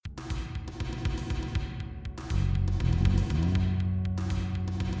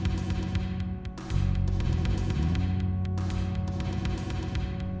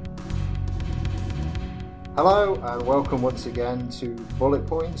Hello and welcome once again to Bullet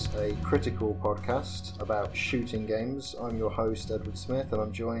Points, a critical podcast about shooting games. I'm your host Edward Smith and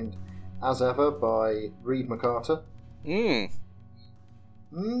I'm joined as ever by Reed McCarter. I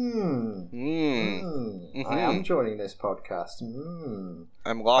am joining this podcast.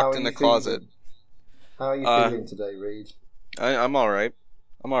 I'm locked in the closet. How are you feeling today, Reed? I'm alright.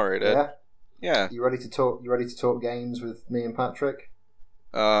 Ed. Yeah. You ready to talk games with me and Patrick?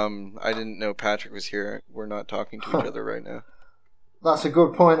 I didn't know Patrick was here. We're not talking to each other right now. That's a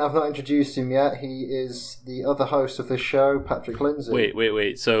good point. I've not introduced him yet. He is the other host of this show, Patrick Lindsay.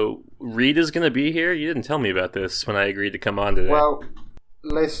 Wait. So Reed is going to be here? You didn't tell me about this when I agreed to come on today. Well,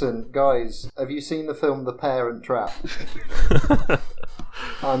 listen, guys. Have you seen the film The Parent Trap?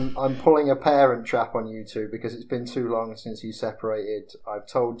 I'm pulling a parent trap on you two because it's been too long since you separated. I've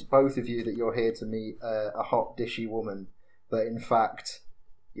told both of you that you're here to meet a hot, dishy woman, but in fact,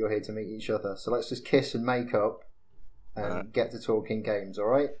 you're here to meet each other. So let's just kiss and make up and get to talking games,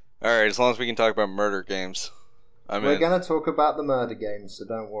 alright? Alright, as long as we can talk about murder games. We're going to talk about the murder games, so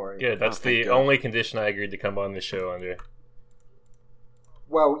don't worry. Yeah, that's the only condition I agreed to come on this show under.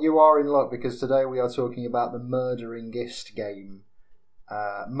 Well, you are in luck because today we are talking about the Murderingest game.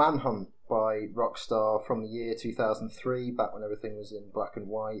 Manhunt by Rockstar from the year 2003, back when everything was in black and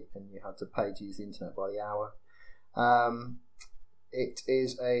white and you had to pay to use the internet by the hour. It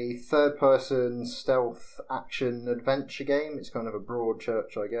is a third-person stealth action adventure game. It's kind of a broad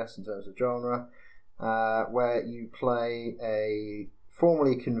church, I guess, in terms of genre, where you play a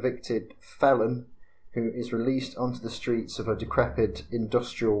formerly convicted felon who is released onto the streets of a decrepit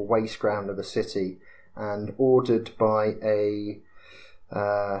industrial waste ground of a city and ordered by a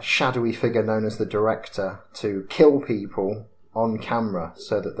shadowy figure known as the Director to kill people on camera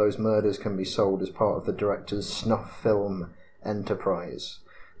so that those murders can be sold as part of the Director's snuff film enterprise.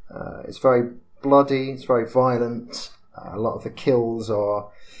 It's very bloody, it's very violent. A lot of the kills are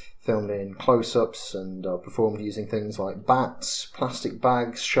filmed in close-ups and are performed using things like bats, plastic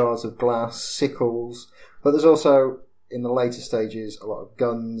bags, shards of glass, sickles, but there's also, in the later stages, a lot of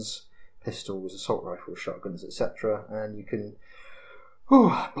guns, pistols, assault rifles, shotguns, etc., and you can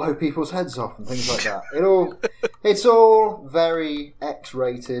blow people's heads off and things like that. It's all very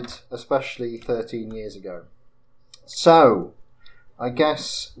X-rated, especially 13 years ago. So, I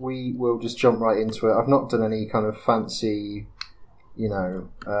guess we will just jump right into it. I've not done any kind of fancy,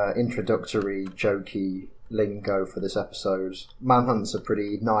 introductory, jokey lingo for this episode. Manhunt's a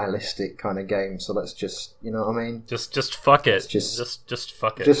pretty nihilistic kind of game, so let's just, you know what I mean? Just fuck it. Just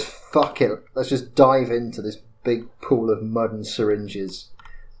fuck it. Just fuck it. Let's just dive into this big pool of mud and syringes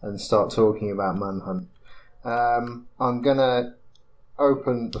and start talking about Manhunt. I'm going to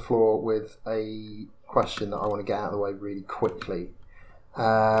open the floor with a question that I want to get out of the way really quickly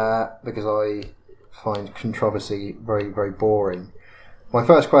because I find controversy very, very boring. My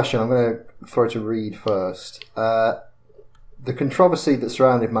first question, I'm going to throw to Reed first. The controversy that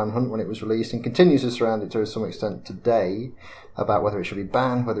surrounded Manhunt when it was released and continues to surround it to some extent today about whether it should be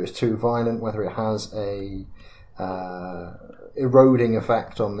banned, whether it's too violent, whether it has a eroding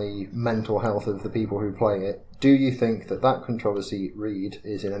effect on the mental health of the people who play it. Do you think that controversy, Reed,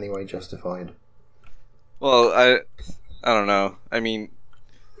 is in any way justified? Well, I don't know. I mean,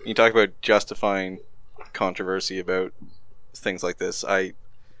 you talk about justifying controversy about things like this. I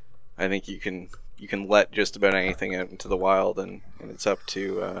think you can let just about anything out into the wild, and it's up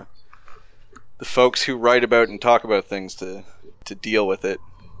to the folks who write about and talk about things to deal with it.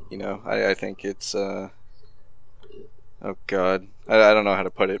 I think it's oh god, I don't know how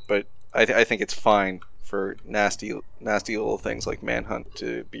to put it, but I think it's fine for nasty little things like Manhunt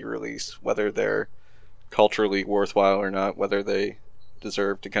to be released, whether they're culturally worthwhile or not, whether they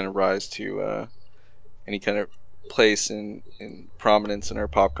deserve to kind of rise to any kind of place in prominence in our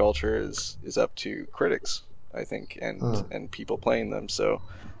pop culture is up to critics, I think, and people playing them. So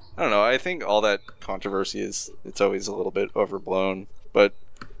I don't know, I think all that controversy it's always a little bit overblown, but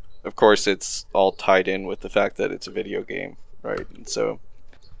of course it's all tied in with the fact that it's a video game, right? And so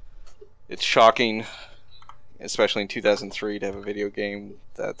it's shocking, especially in 2003, to have a video game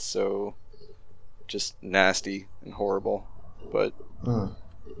that's so just nasty and horrible. But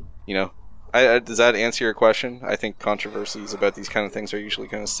does that answer your question? I think controversies about these kind of things are usually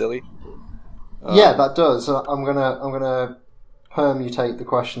kind of silly. Yeah, that does. I'm gonna permutate the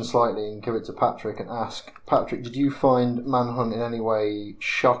question slightly and give it to Patrick and ask Patrick: did you find Manhunt in any way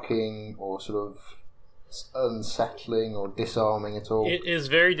shocking or sort of unsettling or disarming at all? It is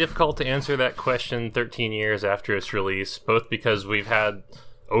very difficult to answer that question 13 years after its release, both because we've had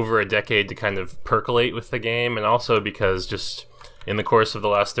over a decade to kind of percolate with the game, and also because just in the course of the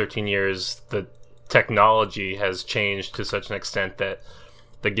last 13 years, the technology has changed to such an extent that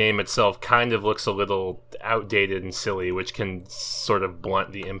the game itself kind of looks a little outdated and silly, which can sort of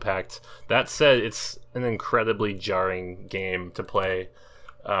blunt the impact. That said, it's an incredibly jarring game to play.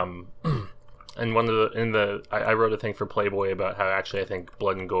 And I wrote a thing for Playboy about how actually I think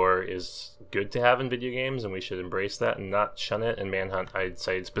blood and gore is good to have in video games, and we should embrace that and not shun it. And Manhunt, I'd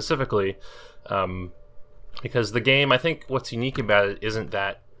say specifically, because the game, I think what's unique about it isn't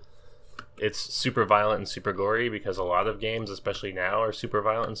that it's super violent and super gory, because a lot of games, especially now, are super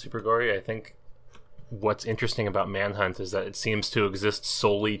violent and super gory. I think what's interesting about Manhunt is that it seems to exist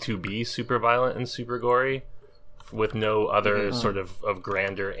solely to be super violent and super gory, with no other sort of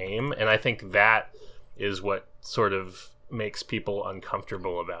grander aim. And I think that is what sort of makes people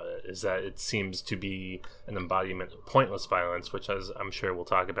uncomfortable about it, is that it seems to be an embodiment of pointless violence, which, as I'm sure we'll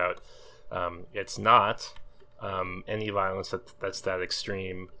talk about, it's not. Any violence that's that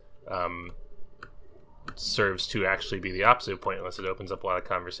extreme serves to actually be the opposite of pointless. It opens up a lot of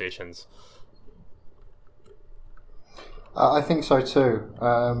conversations. I think so too.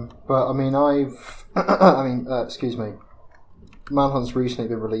 But I mean, excuse me. Manhunt's recently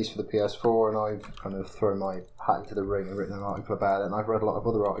been released for the PS4, and I've kind of thrown my hat into the ring and written an article about it. And I've read a lot of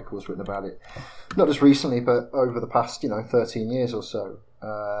other articles written about it, not just recently, but over the past 13 years or so.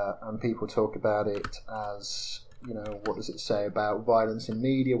 And people talk about it as, what does it say about violence in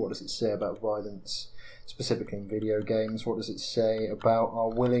media? What does it say about violence specifically in video games? What does it say about our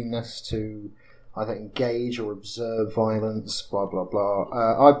willingness to either engage or observe violence? Blah, blah,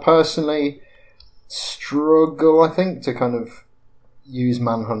 blah. I personally struggle, I think, to kind of use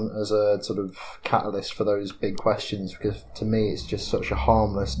Manhunt as a sort of catalyst for those big questions, because to me it's just such a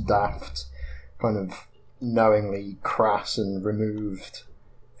harmless, daft, kind of knowingly crass and removed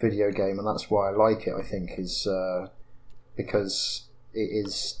video game, and that's why I like it. I think is because it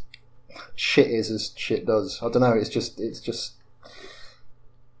is shit is as shit does. I don't know. It's just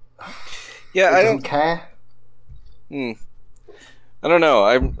yeah. I don't care. I don't know.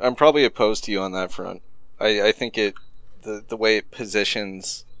 I'm probably opposed to you on that front. I think the way it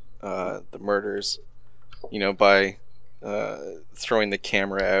positions the murders, by throwing the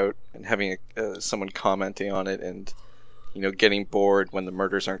camera out and having someone commenting on it, and getting bored when the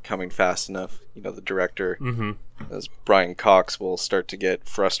murders aren't coming fast enough. The director, as Brian Cox, will start to get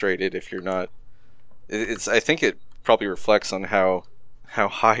frustrated if you're not. I think it probably reflects on how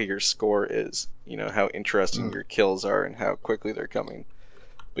high your score is. How interesting your kills are and how quickly they're coming.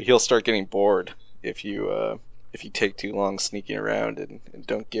 But he'll start getting bored if you take too long sneaking around and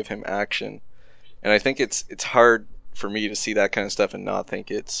don't give him action. And I think it's hard for me to see that kind of stuff and not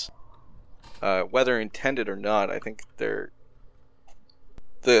think it's whether intended or not. I think the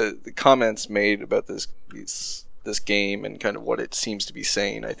comments made about this game and kind of what it seems to be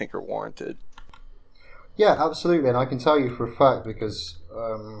saying, I think, are warranted. Yeah, absolutely, and I can tell you for a fact, because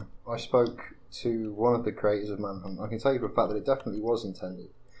I spoke to one of the creators of Manhunt. I can tell you for a fact that it definitely was intended.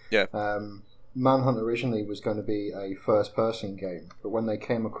 Yeah. Manhunt originally was going to be a first-person game, but when they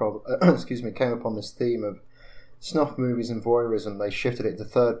came upon this theme of snuff movies and voyeurism, they shifted it to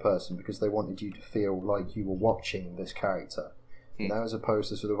third person because they wanted you to feel like you were watching this character, as opposed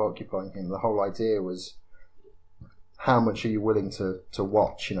to sort of occupying him. The whole idea was, how much are you willing to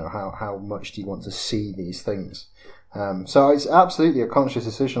watch? How much do you want to see these things? So it's absolutely a conscious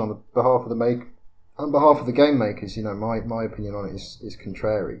decision on behalf of the game makers. My opinion on it is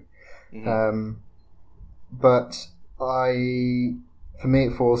contrary. But for me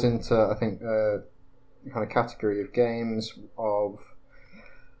it falls into, I think, kind of category of games of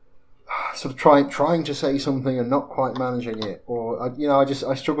sort of trying to say something and not quite managing it, or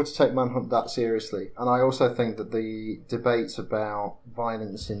I struggle to take Manhunt that seriously. And I also think that the debates about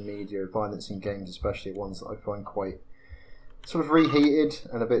violence in media, violence in games especially, ones that I find quite sort of reheated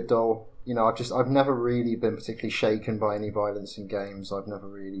and a bit dull. I've never really been particularly shaken by any violence in games. I've never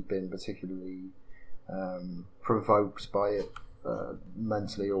really been particularly provoked by it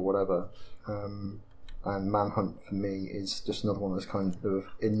mentally or whatever. And Manhunt for me is just another one of those kind of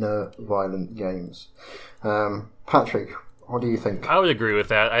inert, violent games. Patrick, what do you think? I would agree with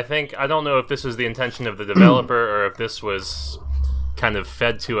that. I don't know if this was the intention of the developer or if this was kind of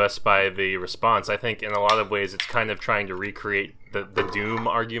fed to us by the response. I think in a lot of ways it's kind of trying to recreate the Doom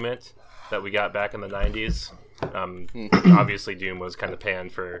argument that we got back in the 90s. Obviously Doom was kind of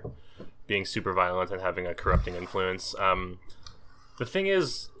panned for being super violent and having a corrupting influence. The thing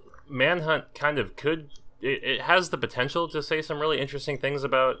is, Manhunt kind of it has the potential to say some really interesting things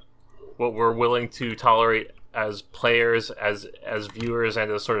about what we're willing to tolerate as players, as viewers, and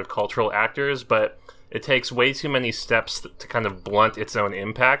as sort of cultural actors, but it takes way too many steps to kind of blunt its own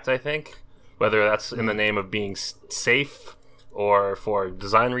impact, I think. Whether that's in the name of being safe or for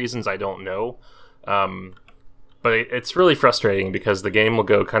design reasons, I don't know. But it's really frustrating because the game will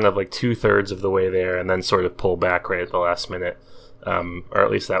go kind of like 2/3 of the way there and then sort of pull back right at the last minute. Or at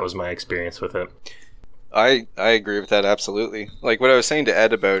least that was my experience with it. I agree with that absolutely. Like what I was saying to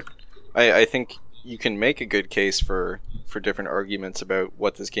Ed about, I think you can make a good case for different arguments about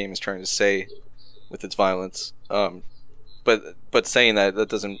what this game is trying to say with its violence. But saying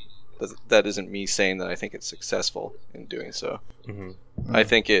that isn't me saying that I think it's successful in doing so. Mm-hmm. I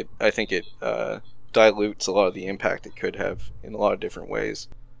think it dilutes a lot of the impact it could have in a lot of different ways,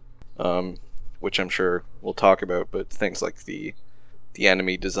 which I'm sure we'll talk about. But things like the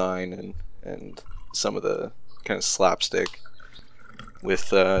enemy design and some of the kind of slapstick with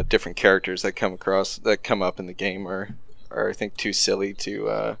different characters that come up in the game are I think too silly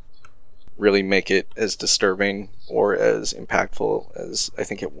to really make it as disturbing or as impactful as I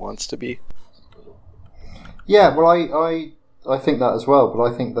think it wants to be. Yeah, well, I think that as well, but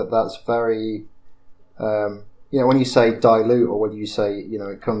I think that that's very, when you say dilute or when you say,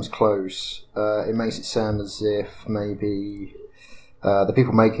 it comes close, it makes it sound as if maybe the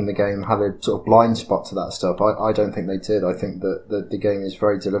people making the game had a sort of blind spot to that stuff. I don't think they did. I think that the game is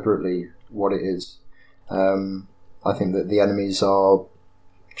very deliberately what it is. I think that the enemies are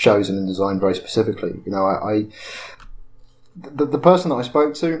chosen and designed very specifically. The person that I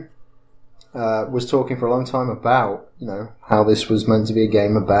spoke to was talking for a long time about, how this was meant to be a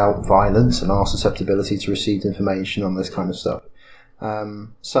game about violence and our susceptibility to received information on this kind of stuff.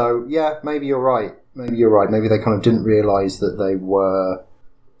 So yeah, maybe you're right. Maybe they kind of didn't realise that they were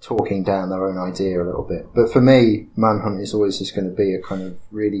talking down their own idea a little bit. But for me, Manhunt is always just going to be a kind of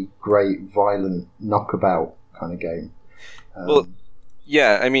really great, violent, knockabout kind of game. Well,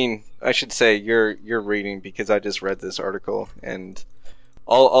 yeah, I mean, I should say you're reading because I just read this article, and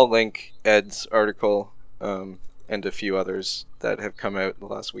I'll link Ed's article and a few others that have come out in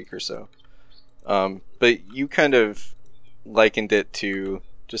the last week or so. But you kind of likened it to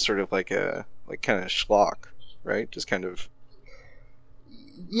just sort of like kind of schlock, right? Just kind of.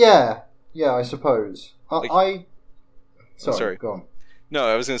 Yeah, I suppose. Sorry, go on. No,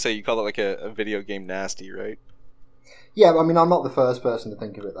 I was going to say you call it like a video game nasty, right? Yeah, I mean, I'm not the first person to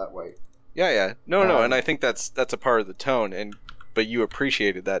think of it that way. Yeah. No, and I think that's a part of the tone, but you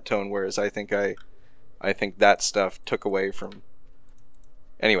appreciated that tone, whereas I think that stuff took away from.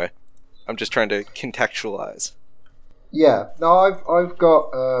 Anyway, I'm just trying to contextualize. Yeah, no, I've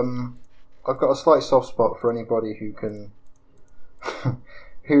got a slight soft spot for anybody who can,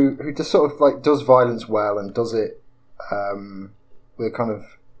 who just sort of like does violence well and does it with kind of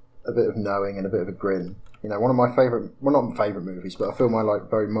a bit of knowing and a bit of a grin. One of my favourite, well, not my favourite movies, but a film I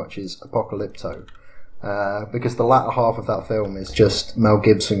like very much is Apocalypto. Because the latter half of that film is just Mel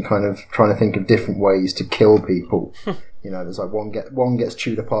Gibson kind of trying to think of different ways to kill people. There's like one gets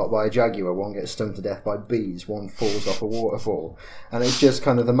chewed apart by a jaguar, one gets stung to death by bees, one falls off a waterfall. And it's just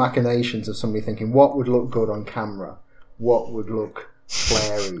kind of the machinations of somebody thinking, what would look good on camera? What would look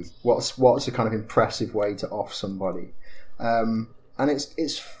flary? What's a kind of impressive way to off somebody? And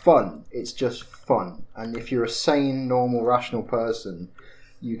it's fun. It's just fun. And if you're a sane, normal, rational person,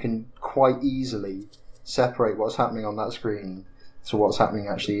 you can quite easily separate what's happening on that screen to what's happening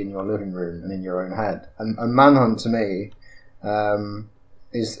actually in your living room and in your own head. And Manhunt to me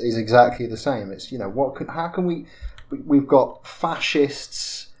is exactly the same. It's how can we've got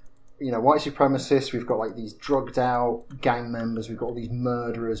fascists, white supremacists. We've got like these drugged out gang members. We've got all these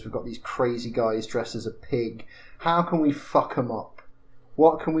murderers. We've got these crazy guys dressed as a pig. How can we fuck them up?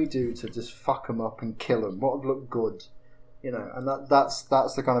 What can we do to just fuck them up and kill them? What would look good? And that's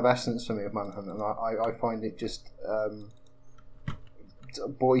the kind of essence for me of Manhunt, and I find it just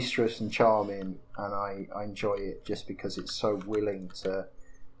boisterous and charming, and I enjoy it just because it's so willing to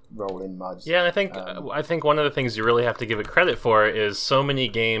roll in mud. Yeah, and I think one of the things you really have to give it credit for is so many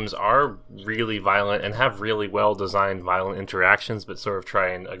games are really violent and have really well designed violent interactions, but sort of try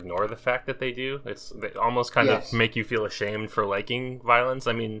and ignore the fact that they do. They almost kind of make you feel ashamed for liking violence.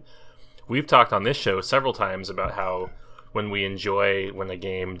 I mean, we've talked on this show several times about how when we enjoy when a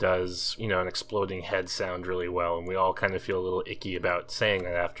game does, an exploding head sound really well, and we all kind of feel a little icky about saying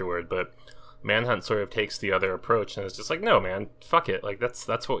that afterward, but Manhunt sort of takes the other approach, and it's just like, no, man, fuck it. Like that's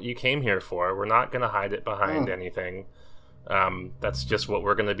what you came here for. We're not going to hide it behind anything. That's just what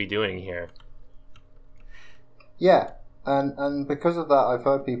we're going to be doing here. Yeah, and because of that, I've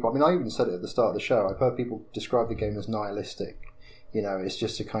heard people. I mean, I even said it at the start of the show. I've heard people describe the game as nihilistic. It's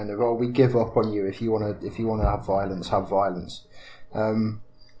just a kind of, we give up on you if you want to have violence, have violence.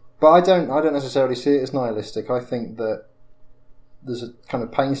 But I don't necessarily see it as nihilistic. I think that there's a kind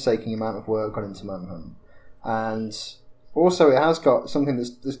of painstaking amount of work gone into Manhunt, and also it has got something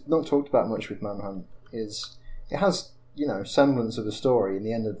that's not talked about much with Manhunt. Is it has semblance of a story. In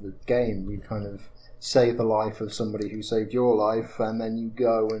the end of the game, you kind of save the life of somebody who saved your life, and then you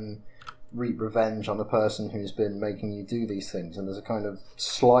go and reap revenge on the person who's been making you do these things, and there's a kind of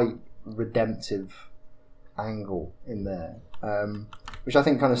slight redemptive angle in there, which I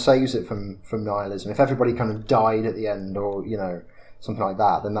think kind of saves it from nihilism. If everybody kind of died at the end, or something like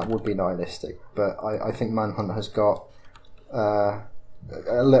that, then that would be nihilistic. But I think Manhunt has got a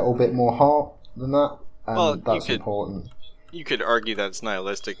little bit more heart than that, and that's important. You could argue that it's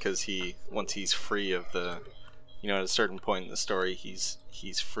nihilistic because once he's free of the, at a certain point in the story, he's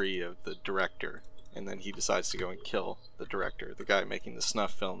free of the director, and then he decides to go and kill the director, the guy making the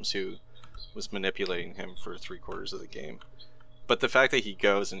snuff films, who was manipulating him for 3/4 of the game. But the fact that he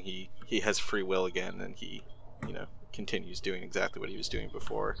goes and he has free will again, and he, continues doing exactly what he was doing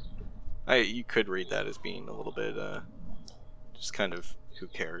before, you could read that as being a little bit just kind of who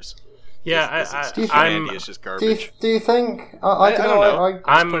cares. Yeah, it's just garbage. Do you think? I don't know.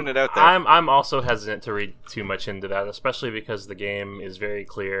 I'm putting it out there. I'm also hesitant to read too much into that, especially because the game is very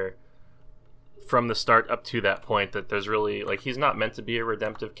clear from the start up to that point that there's really he's not meant to be a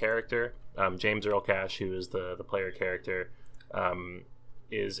redemptive character. James Earl Cash, who is the player character,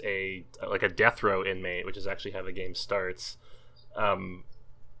 is a death row inmate, which is actually how the game starts.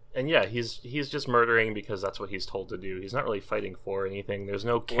 And yeah, he's just murdering because that's what he's told to do. He's not really fighting for anything. There's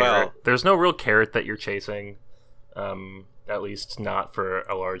no carrot. There's no real carrot that you're chasing. At least not for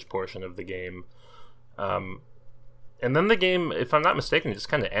a large portion of the game. And then the game, if I'm not mistaken, just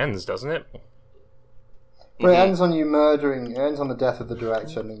kind of ends, doesn't it? Well, it ends on you murdering. It ends on the death of the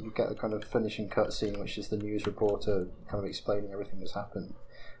director, and then you get the kind of finishing cutscene, which is the news reporter kind of explaining everything that's happened.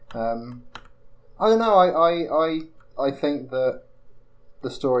 I don't know. I think that the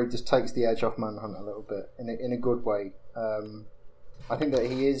story just takes the edge off Manhunt a little bit in a good way. I think that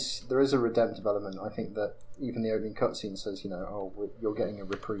there is a redemptive element. I think that even the opening cutscene says, you're getting a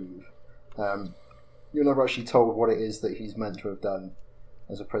reprieve. You're never actually told what it is that he's meant to have done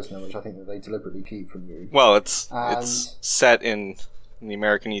as a prisoner, which I think that they deliberately keep from you. Well, it's set in the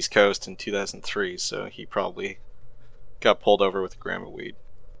American East Coast in 2003, so he probably got pulled over with a gram of weed.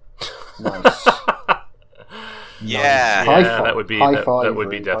 Nice. Yeah, yeah, that would be that would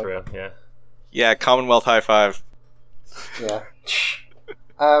be death row. Yeah, Commonwealth high five. Yeah,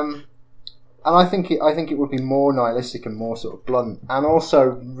 and I think it would be more nihilistic and more sort of blunt, and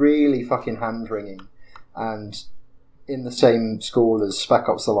also really fucking hand wringing, and in the same school as Spec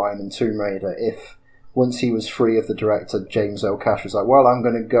Ops: The Line and Tomb Raider. If once he was free of the director, James L. Cash was like, "Well, I'm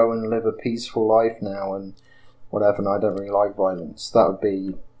going to go and live a peaceful life now," and whatever, and I don't really like violence. That would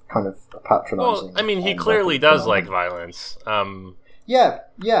be kind of patronising. Well, I mean, he clearly does like violence. Yeah,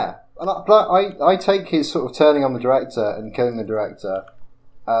 but I take his sort of turning on the director and killing the director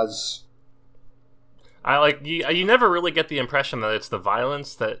as you never really get the impression that it's the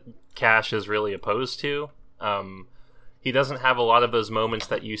violence that Cash is really opposed to. He doesn't have a lot of those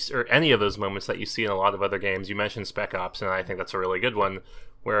moments or any of those moments that you see in a lot of other games. You mentioned Spec Ops, and I think that's a really good one,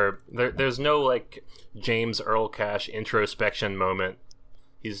 where there's no James Earl Cash introspection moment.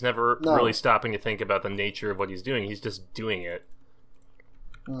 He's never really stopping to think about the nature of what he's doing. He's just doing it.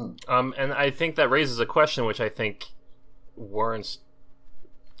 And I think that raises a question which I think warrants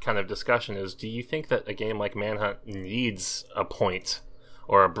kind of discussion is, do you think that a game like Manhunt needs a point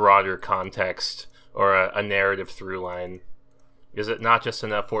or a broader context or a narrative through line? Is it not just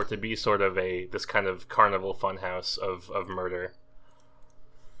enough for it to be sort of this kind of carnival funhouse of murder?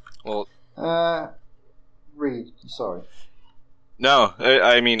 Well, Reed, sorry. No,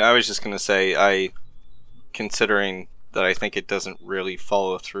 I mean, I was just going to say, considering that I think it doesn't really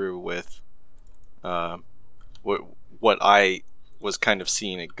follow through with what I was kind of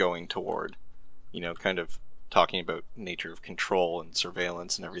seeing it going toward, kind of talking about nature of control and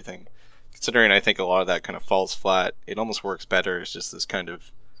surveillance and everything. Considering I think a lot of that kind of falls flat, it almost works better as just this kind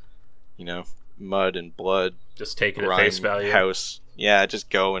of, mud and blood. Just take it at face value. House. Yeah, just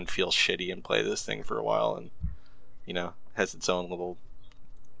go and feel shitty and play this thing for a while, and, has its own little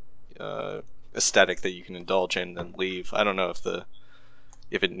aesthetic that you can indulge in and then leave. I don't know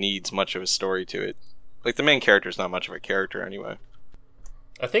if it needs much of a story to it. The main character is not much of a character anyway.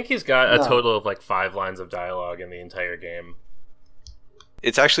 I think he's got a total of 5 lines of dialogue in the entire game.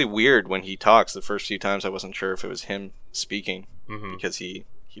 It's actually weird when he talks. The first few times I wasn't sure if it was him speaking, because he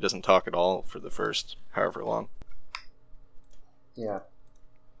doesn't talk at all for the first however long. Yeah.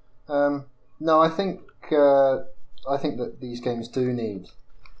 No, I think that these games do need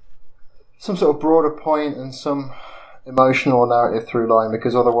some sort of broader point and some emotional narrative through line,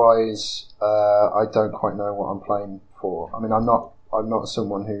 because otherwise I don't quite know what I'm playing for. I mean, I'm not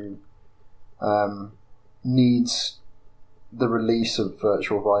someone who needs the release of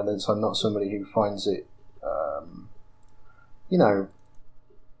virtual violence. I'm not somebody who finds it,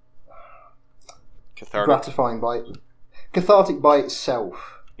 Cathartic. Cathartic by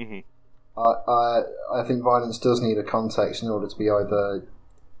itself. Mm-hmm. I think violence does need a context in order to be either,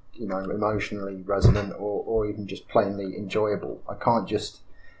 emotionally resonant or even just plainly enjoyable. I can't just,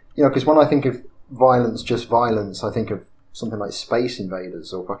 because when I think of violence, just violence, I think of something like Space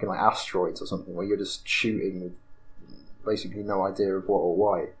Invaders or fucking like Asteroids or something, where you're just shooting with basically no idea of what or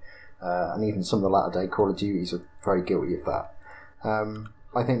why. And even some of the latter day Call of Duties are very guilty of that.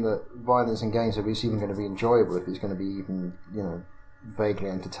 I think that violence in games, if it's even going to be enjoyable, if it's going to be even, vaguely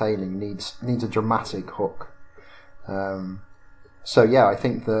entertaining, needs a dramatic hook. So yeah, I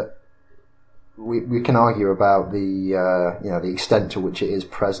think that we can argue about the extent to which it is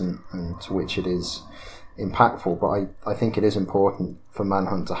present and to which it is impactful, but I think it is important for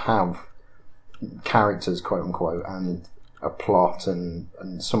Manhunt to have characters, quote unquote, and a plot and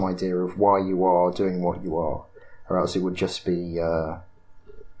some idea of why you are doing what you are, or else it would just be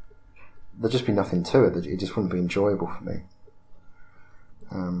there'd just be nothing to it. It just wouldn't be enjoyable for me.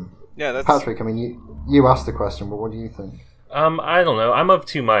 That's... Patrick, I mean, you asked the question, but what do you think? I don't know. I'm of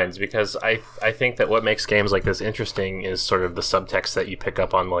two minds, because I think that what makes games like this interesting is sort of the subtext that you pick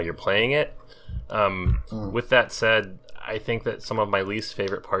up on while you're playing it. With that said, I think that some of my least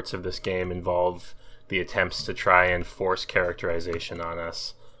favorite parts of this game involve the attempts to try and force characterization on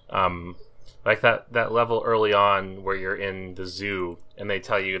us. Like that level early on where you're in the zoo and they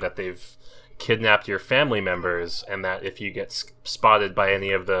tell you that they've kidnapped your family members, and that if you get spotted by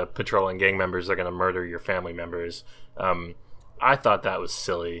any of the patrolling gang members, they're going to murder your family members. I thought that was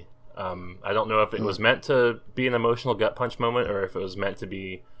silly. I don't know if it was meant to be an emotional gut punch moment, or if it was meant to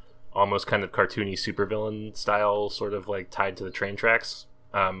be almost kind of cartoony supervillain style, sort of like tied to the train tracks.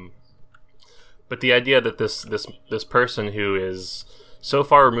 But the idea that this person who is so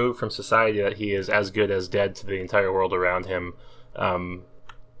far removed from society that he is as good as dead to the entire world around him,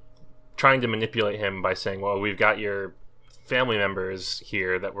 trying to manipulate him by saying, well, we've got your family members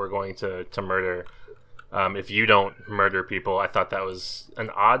here that we're going to murder. If you don't murder people, I thought that was an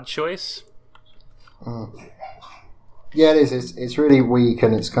odd choice. Yeah, it is. It's really weak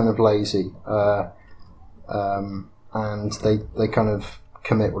and it's kind of lazy. And they kind of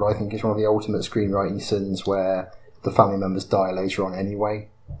commit what I think is one of the ultimate screenwriting sins, where the family members die later on anyway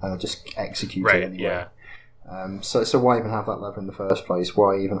and are just executed anyway. Yeah. So why even have that lever in the first place?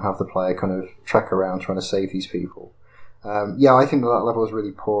 Why even have the player kind of trek around trying to save these people? I think that level is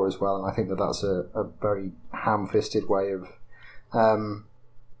really poor as well, and I think that that's a very ham-fisted way of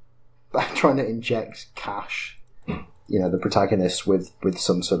trying to inject Cash, the protagonist, with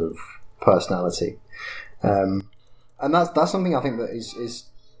some sort of personality. And that's something I think that is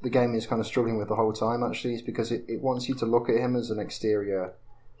the game is kind of struggling with the whole time, actually, is because it wants you to look at him as an exterior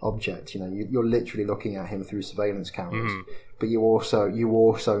object. You're literally looking at him through surveillance cameras, but you also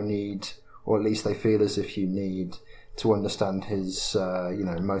need, or at least they feel as if you need, to understand his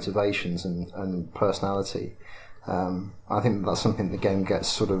motivations and personality. I think that's something the game gets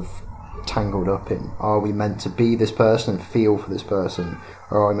sort of tangled up in. Are we meant to be this person and feel for this person,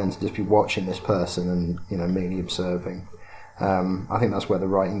 or are we meant to just be watching this person and merely observing? I think that's where the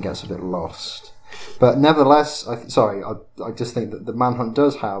writing gets a bit lost. But nevertheless, I just think that the Manhunt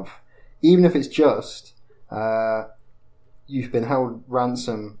does have, even if it's just you've been held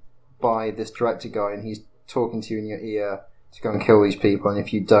ransom by this director guy and he's talking to you in your ear to go and kill these people, and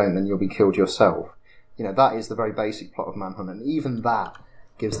if you don't, then you'll be killed yourself. That is the very basic plot of Manhunt, and even that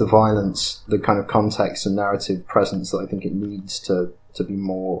gives the violence the kind of context and narrative presence that I think it needs to be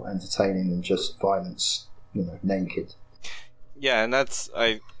more entertaining than just violence, naked. Yeah, and that's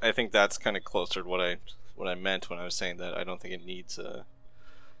I think that's kind of closer to what I meant when I was saying that I don't think it needs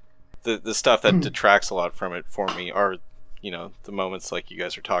the stuff that detracts a lot from it for me are the moments like you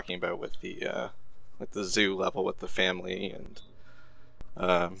guys are talking about with the zoo level with the family, and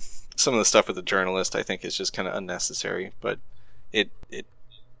some of the stuff with the journalist I think is just kind of unnecessary, but it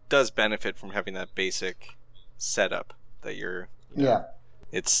does benefit from having that basic setup that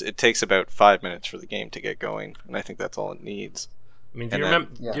it takes about 5 minutes for the game to get going, and I think that's all it needs. I mean, do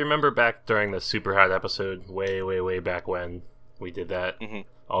you remember back during the Super Hot episode, way back when we did that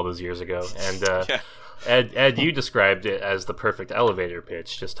all those years ago? And Ed, you described it as the perfect elevator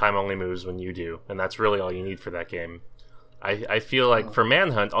pitch. Just time only moves when you do, and that's really all you need for that game. I feel like for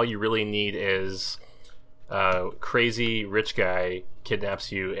Manhunt, all you really need is crazy rich guy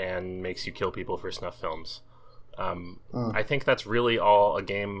kidnaps you and makes you kill people for snuff films. I think that's really all a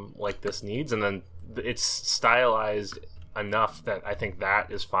game like this needs, and then it's stylized enough that I think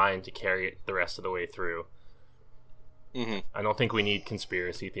that is fine to carry it the rest of the way through. Mm-hmm. I don't think we need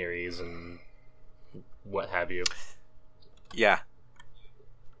conspiracy theories and what have you. Yeah,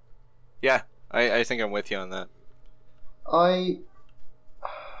 I think I'm with you on that. I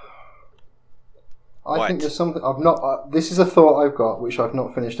What? think there's something I've not. This is a thought I've got, which I've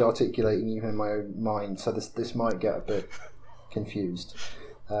not finished articulating even in my own mind. So this might get a bit confused.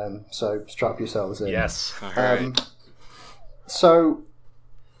 So strap yourselves in. Yes. All right. So,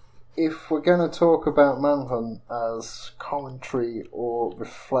 if we're going to talk about Manhunt as commentary or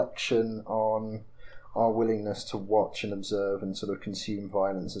reflection on our willingness to watch and observe and sort of consume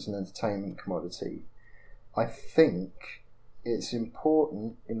violence as an entertainment commodity, I think it's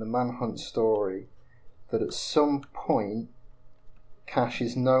important in the Manhunt story that at some point Cash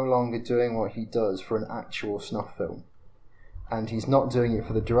is no longer doing what he does for an actual snuff film. And he's not doing it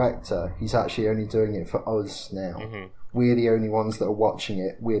for the director, he's actually only doing it for us now. Mm-hmm. We're the only ones that are watching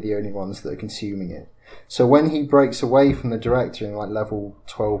it, we're the only ones that are consuming it. So when he breaks away from the director in like level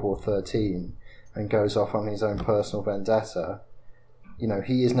 12 or 13 and goes off on his own personal vendetta, you know,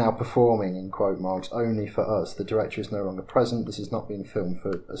 he is now performing, in quote marks, only for us. The director is no longer present. This is not being filmed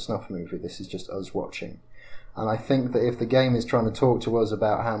for a snuff movie. This is just us watching. And I think that if the game is trying to talk to us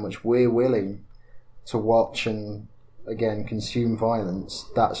about how much we're willing to watch and, again, consume violence,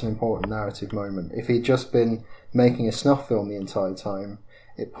 that's an important narrative moment. If he'd just been making a snuff film the entire time,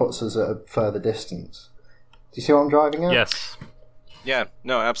 it puts us at a further distance. Do you see what I'm driving at? Yes. Yeah,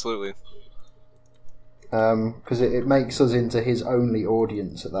 no, absolutely. Because it makes us into his only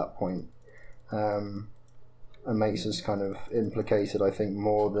audience at that point, and makes us kind of implicated, I think,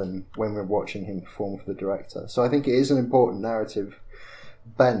 more than when we're watching him perform for the director. So I think it is an important narrative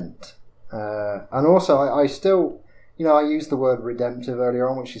bent. And also, I still, you know, I used the word redemptive earlier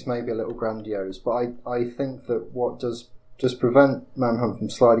on, which is maybe a little grandiose, but I think that what does just prevent Manhunt from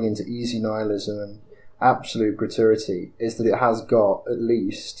sliding into easy nihilism and absolute gratuity is that it has got at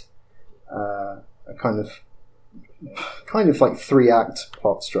least a kind of like 3-act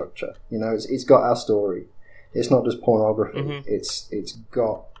plot structure. You know, it's got our story. It's not just pornography. Mm-hmm. It's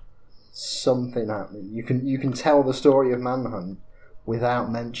got something happening. You can tell the story of Manhunt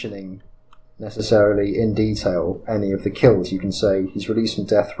without mentioning necessarily in detail any of the kills. You can say he's released from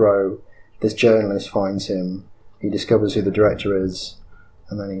death row, this journalist finds him, he discovers who the director is,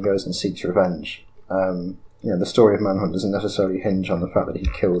 and then he goes and seeks revenge. You know, the story of Manhunt doesn't necessarily hinge on the fact that he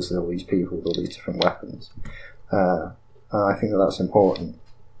kills all these people with all these different weapons. I think that's important.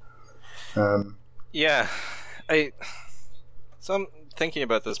 Yeah, so I'm thinking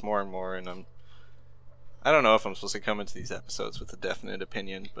about this more and more, and I don't know if I'm supposed to come into these episodes with a definite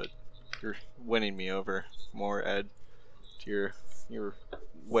opinion, but you're winning me over more, Ed, to your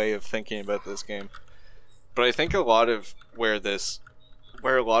way of thinking about this game. But I think a lot of where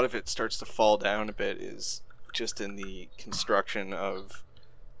a lot of it starts to fall down a bit is just in the construction of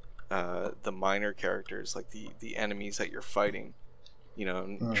the minor characters, like the enemies that you're fighting. You know,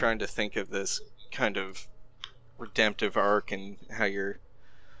 and trying to think of this kind of redemptive arc and how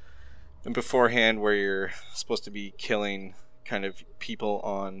and beforehand where you're supposed to be killing kind of people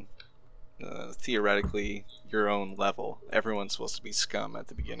on theoretically your own level. Everyone's supposed to be scum at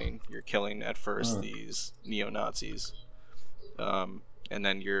the beginning. You're killing at first these neo-Nazis, and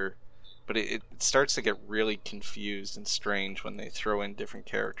then but it starts to get really confused and strange when they throw in different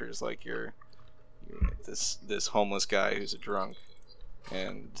characters, like you're this homeless guy who's a drunk,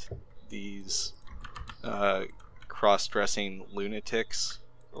 and these cross-dressing lunatics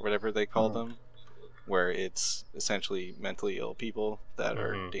or whatever they call them, where it's essentially mentally ill people that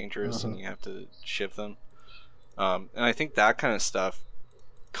are dangerous and you have to shiv them. And I think that kind of stuff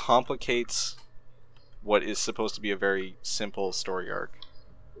complicates what is supposed to be a very simple story arc,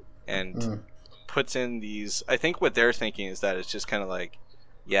 and puts in these. I think what they're thinking is that it's just kind of like,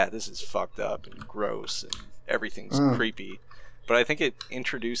 yeah, this is fucked up and gross and everything's creepy. But I think it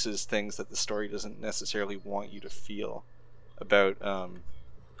introduces things that the story doesn't necessarily want you to feel about. I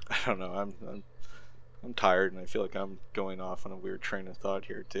don't know. I'm tired, and I feel like I'm going off on a weird train of thought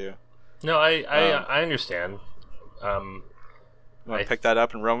here too. No, I understand. Want to pick that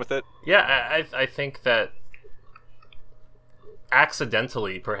up and run with it? Yeah, I think that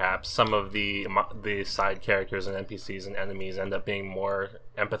accidentally, perhaps, some of the side characters and NPCs and enemies end up being more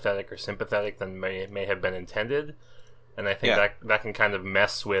empathetic or sympathetic than may have been intended, and I think that can kind of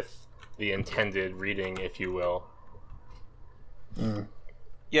mess with the intended reading, if you will.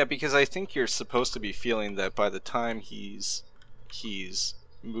 Yeah, because I think you're supposed to be feeling that by the time he's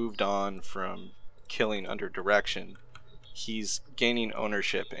moved on from killing under direction, he's gaining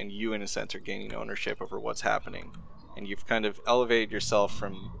ownership, and you, in a sense, are gaining ownership over what's happening. And you've kind of elevated yourself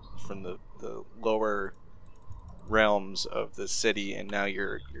from the lower realms of the city, and now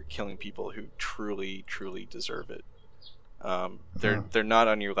you're killing people who truly deserve it. They're not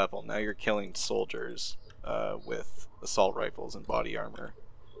on your level. Now you're killing soldiers with assault rifles and body armor,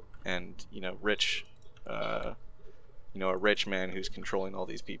 and a rich man who's controlling all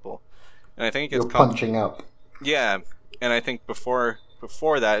these people. And I think it's punching up. Yeah, and I think before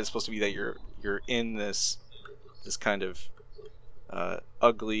that, it's supposed to be that you're in this kind of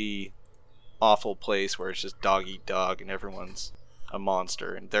ugly, awful place where it's just dog eat dog, and everyone's a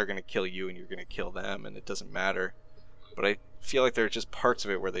monster, and they're gonna kill you, and you're gonna kill them, and it doesn't matter. But I feel like there are just parts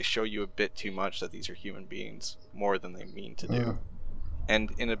of it where they show you a bit too much that these are human beings more than they mean to do,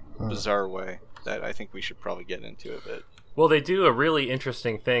 and in a bizarre way that I think we should probably get into a bit. Well, they do a really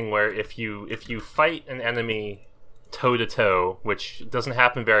interesting thing where if you fight an enemy toe to toe, which doesn't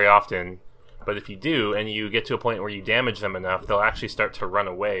happen very often, but if you do and you get to a point where you damage them enough, they'll actually start to run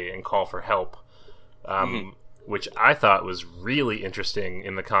away and call for help, which I thought was really interesting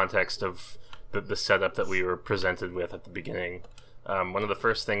in the context of the setup that we were presented with at the beginning. One of the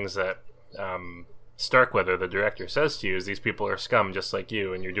first things that Starkweather, the director, says to you is these people are scum just like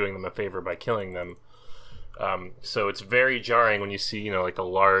you, and you're doing them a favor by killing them. So it's very jarring when you see, like a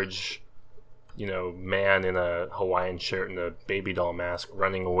large, man in a Hawaiian shirt and a baby doll mask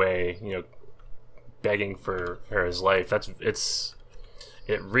running away, begging for his life.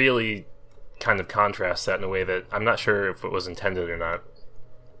 It really kind of contrasts that in a way that I'm not sure if it was intended or not.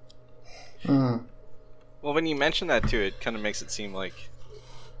 Well, when you mention that too, it kind of makes it seem like,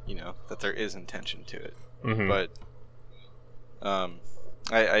 that there is intention to it. But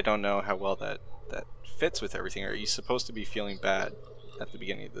I don't know how well that fits with everything. Are you supposed to be feeling bad at the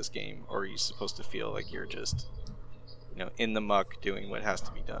beginning of this game, or are you supposed to feel like you're just, in the muck doing what has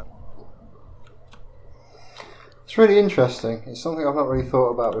to be done? It's really interesting. It's something I've not really thought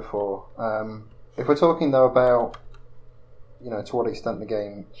about before. If we're talking though about, to what extent the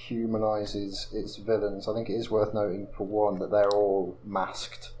game humanizes its villains, I think it is worth noting, for one, that they're all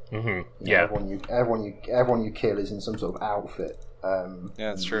masked. Yeah. Everyone you kill is in some sort of outfit. Yeah,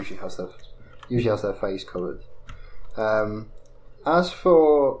 that's true. Usually has their face covered. As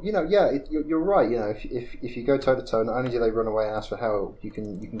for you're right. If you go toe to toe, not only do they run away and ask for help, you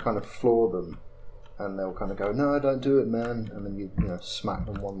can kind of floor them, and they'll kind of go, "No, don't do it, man," and then you smack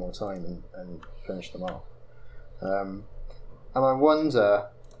them one more time and finish them off. And I wonder,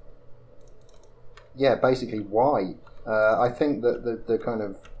 basically why. I think that the kind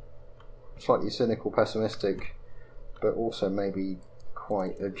of slightly cynical, pessimistic, but also maybe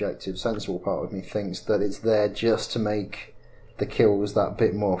quite objective, sensible part of me thinks that it's there just to make the kills that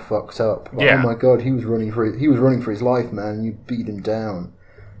bit more fucked up. Like, oh my god, he was running for his life, man. You beat him down.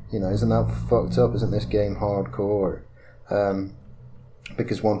 Isn't that fucked up? Isn't this game hardcore?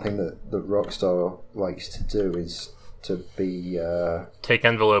 Because one thing that Rockstar likes to do is to be take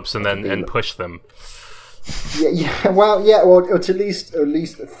envelopes and then push them. Or to at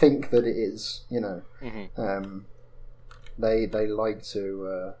least think that it is. They like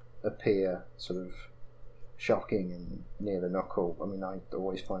to appear sort of shocking and near the knuckle. I mean, I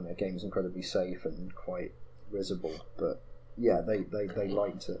always find their games incredibly safe and quite risible, but they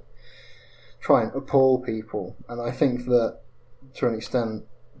like to try and appall people, and I think that to an extent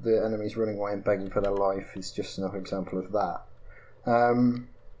the enemies running away and begging for their life is just another example of that.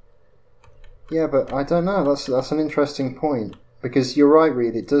 But I don't know. That's an interesting point, because you're right,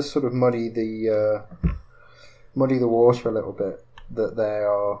 Reed. It does sort of muddy the water a little bit that they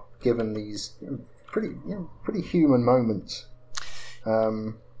are given these pretty human moments.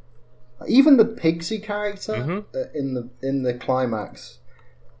 Even the Pigsy character in the climax.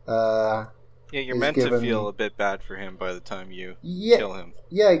 You're meant to feel a bit bad for him by the time you kill him.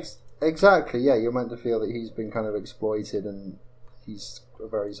 Exactly. Yeah, you're meant to feel that he's been kind of exploited and he's a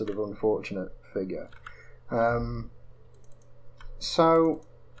very sort of unfortunate figure. So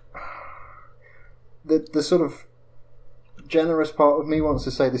the sort of generous part of me wants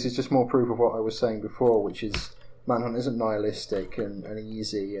to say this is just more proof of what I was saying before, which is Manhunt isn't nihilistic and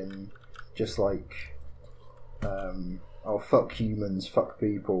easy and just like fuck humans, fuck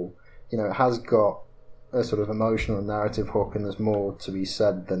people. It has got a sort of emotional narrative hook, and there's more to be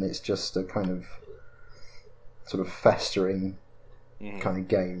said than it's just a kind of sort of festering kind of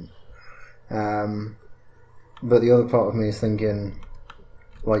game. But the other part of me is thinking,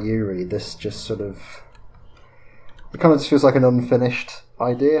 like you, Reed, this just sort of, it kind of just feels like an unfinished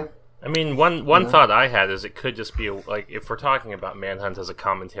idea. I mean, one thought I had is it could just be like, if we're talking about Manhunt as a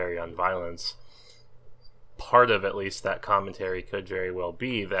commentary on violence, part of at least that commentary could very well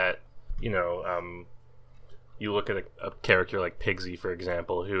be that, you look at a character like Pigsy, for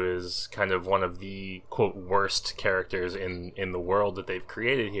example, who is kind of one of the, quote, worst characters in the world that they've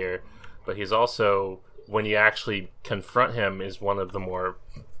created here, but he's also, when you actually confront him, is one of the more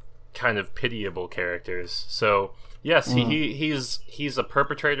kind of pitiable characters. So, yes, he's a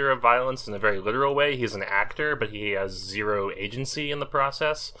perpetrator of violence in a very literal way. He's an actor, but he has zero agency in the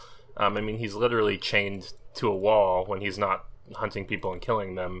process. He's literally chained to a wall when he's not hunting people and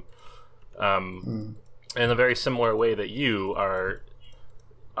killing them. In a very similar way that you are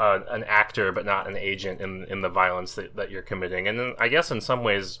an actor but not an agent in the violence that you're committing. And then I guess in some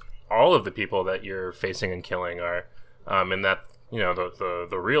ways all of the people that you're facing and killing are, and that,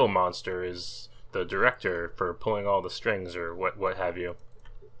 the real monster is the director for pulling all the strings or what have you.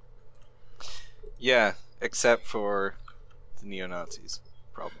 Yeah, except for the neo-Nazis,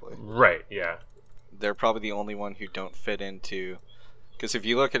 probably. Right, yeah. They're probably the only one who don't fit into... Because if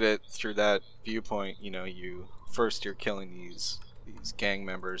you look at it through that viewpoint, you're killing these gang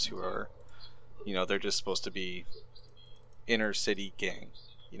members who are, they're just supposed to be inner city gang.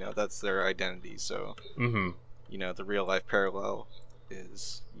 That's their identity. So, the real life parallel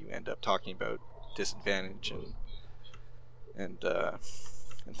is you end up talking about disadvantage and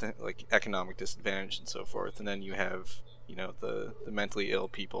like economic disadvantage and so forth. And then you have, the mentally ill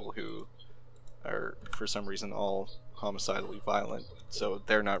people who are for some reason all homicidally violent, so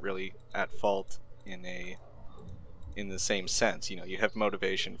they're not really at fault in the same sense. You have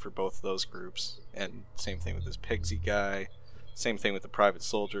motivation for both of those groups, and same thing with this Pigsy guy, same thing with the private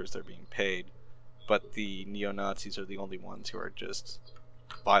soldiers, they're being paid, but the neo-Nazis are the only ones who are just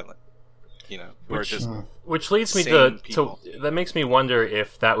violent, which leads me to that makes me wonder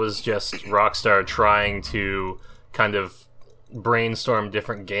if that was just Rockstar trying to kind of brainstorm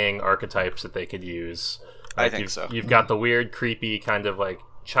different gang archetypes that they could use. I think so. You've got the weird, creepy, kind of like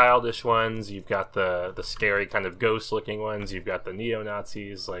childish ones. You've got the scary, kind of ghost-looking ones. You've got the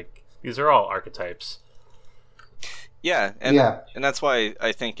neo-Nazis. Like, these are all archetypes. Yeah, and that's why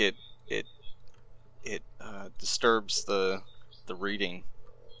I think it disturbs the reading,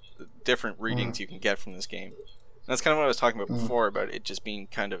 the different readings you can get from this game. And that's kind of what I was talking about before, about it just being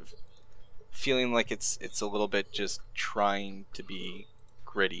kind of feeling like it's a little bit just trying to be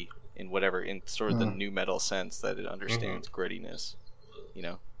gritty. In sort of the new metal sense that it understands grittiness,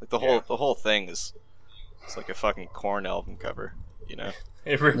 like the whole thing is, it's like a fucking Korn album cover,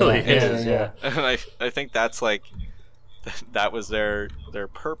 It really is, yeah. And I think that's like that was their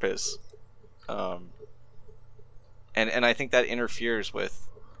purpose, and I think that interferes with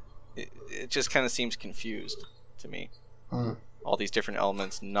it. Just kind of seems confused to me. All these different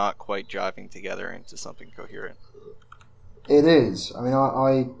elements not quite jiving together into something coherent. It is.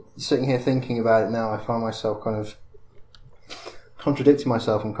 I sitting here thinking about it now, I find myself kind of contradicting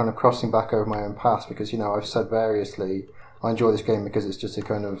myself and kind of crossing back over my own past because, I've said variously, I enjoy this game because it's just a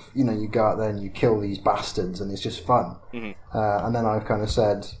kind of, you go out there and you kill these bastards and it's just fun. And then I've kind of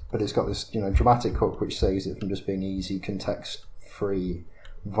said, but it's got this, dramatic hook which saves it from just being easy, context-free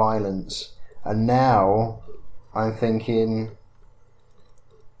violence. And now I'm thinking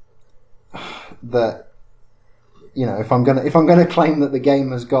that, if I'm gonna claim that the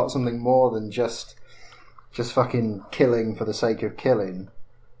game has got something more than just fucking killing for the sake of killing,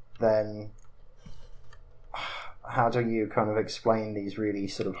 then how do you kind of explain these really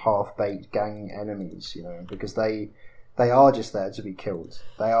sort of half-baked gang enemies? Because they are just there to be killed.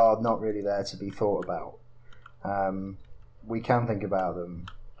 They are not really there to be thought about. We can think about them,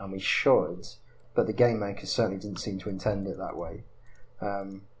 and we should, but the game makers certainly didn't seem to intend it that way.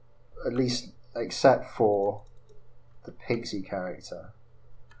 At least, except for the Pigsy character,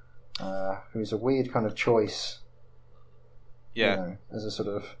 who's a weird kind of choice, as a sort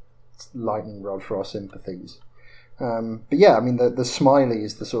of lightning rod for our sympathies. But yeah, the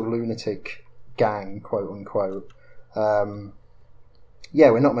Smileys, the sort of lunatic gang, quote unquote.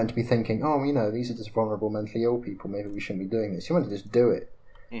 We're not meant to be thinking, these are just vulnerable mentally ill people, maybe we shouldn't be doing this. You're meant to just do it.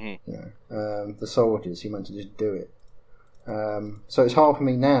 The soldiers, you're meant to just do it. So it's hard for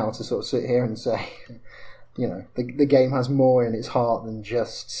me now to sort of sit here and say, the game has more in its heart than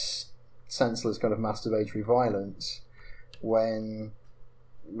just senseless kind of masturbatory violence. When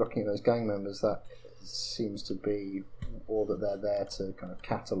looking at those gang members, that seems to be all that they're there to kind of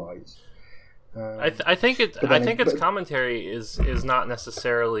catalyse. I think its commentary is not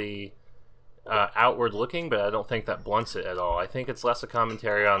necessarily outward looking, but I don't think that blunts it at all. I think it's less a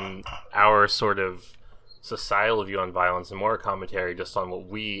commentary on our sort of societal view on violence and more a commentary just on what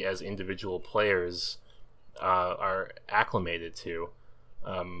we as individual players are acclimated to.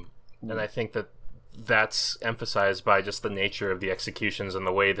 And I think that that's emphasized by just the nature of the executions and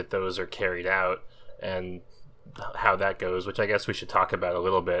the way that those are carried out and how that goes, which I guess we should talk about a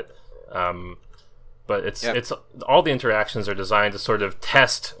little bit. But it's all the interactions are designed to sort of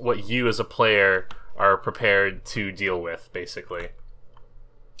test what you as a player are prepared to deal with, basically.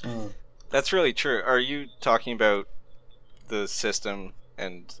 That's really true. Are you talking about the system,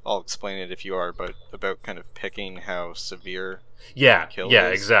 and I'll explain it if you are, but about kind of picking how severe the kill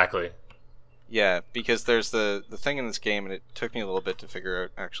is? Exactly. Yeah, because there's the thing in this game, and it took me a little bit to figure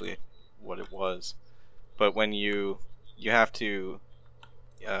out actually what it was. But when you have to,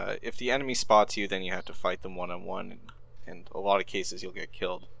 if the enemy spots you, then you have to fight them one-on-one, and a lot of cases you'll get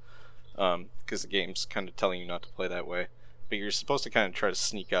killed, because the game's kind of telling you not to play that way. But you're supposed to kind of try to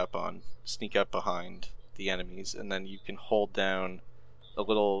sneak up behind the enemies, and then you can hold down. A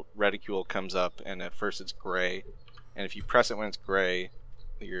little reticule comes up, and at first it's gray, and if you press it when it's gray,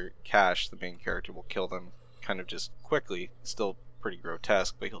 your Cash, the main character, will kill them kind of just quickly. It's still pretty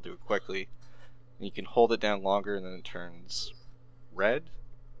grotesque, but he'll do it quickly. And you can hold it down longer, and then it turns red,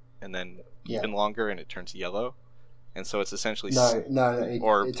 and then even longer, and it turns yellow. And so it's essentially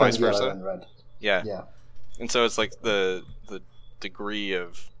or it vice turns yellow versa. and red. Yeah. And so it's like the degree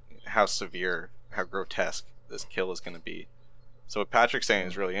of how severe, how grotesque this kill is going to be. So what Patrick's saying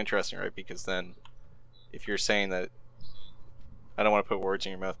is really interesting, right? Because then, if you're saying that, I don't want to put words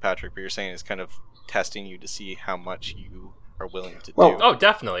in your mouth, Patrick, but you're saying it's kind of testing you to see how much you are willing to do. Oh,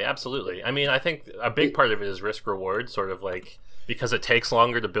 definitely, absolutely. I mean, I think a big part of it is risk reward, sort of like, because it takes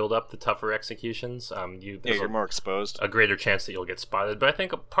longer to build up the tougher executions. You're more exposed. A greater chance that you'll get spotted. But I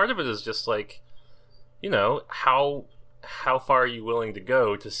think a part of it is just like, how far are you willing to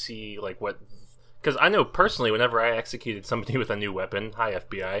go to see like what? Because I know personally, whenever I executed somebody with a new weapon, hi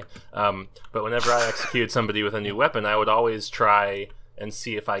FBI, but whenever I executed somebody with a new weapon, I would always try and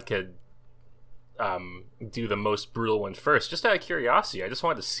see if I could do the most brutal one first, just out of curiosity. I just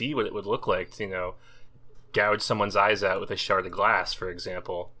wanted to see what it would look like to, gouge someone's eyes out with a shard of glass, for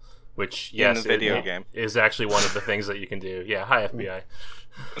example. Which, yes, in the video game is actually one of the things that you can do. Yeah, hi FBI.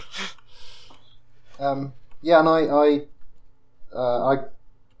 Yeah, and I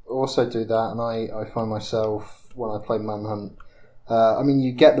also do that, and I find myself when I play Manhunt. I mean,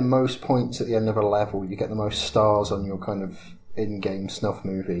 you get the most points at the end of a level. You get the most stars on your kind of in-game snuff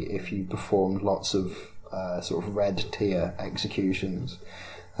movie if you performed lots of sort of red tier executions.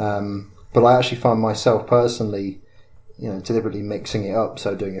 But I actually find myself personally, deliberately mixing it up.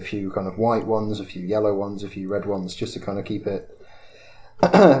 So doing a few kind of white ones, a few yellow ones, a few red ones, just to kind of keep it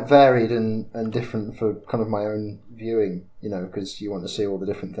varied and different for kind of my own viewing, because you want to see all the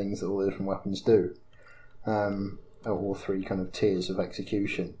different things that all the different weapons do. All three kind of tiers of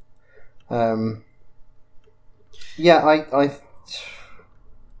execution. I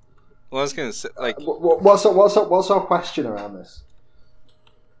was gonna say, like, what's our question around this?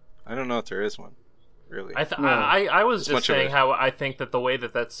 I don't know if there is one, really. I was just saying how I think that the way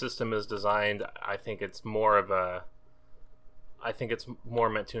that system is designed, I think it's more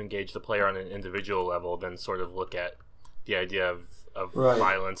meant to engage the player on an individual level than sort of look at the idea of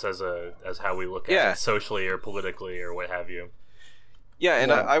violence as how we look at it socially or politically or what have you. Yeah,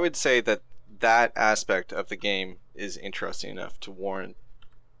 and I would say that aspect of the game is interesting enough to warrant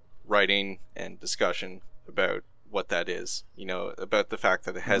writing and discussion about what that is. About the fact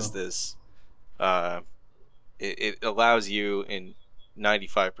that it has this it allows you in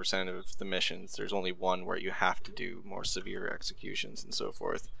 95% of the missions, there's only one where you have to do more severe executions and so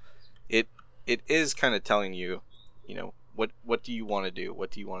forth. It is kind of telling you, what do you want to do?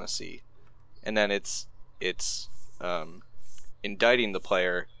 What do you want to see? And then it's indicting the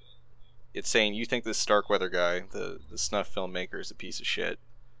player. It's saying you think this Starkweather guy, the snuff filmmaker, is a piece of shit.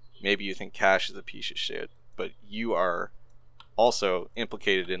 Maybe you think Cash is a piece of shit, but you are also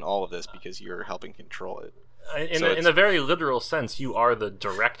implicated in all of this because you're helping control it. In a very literal sense, you are the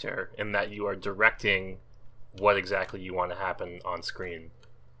director in that you are directing what exactly you want to happen on screen.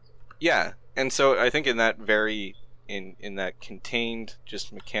 Yeah, and so I think in that in that contained,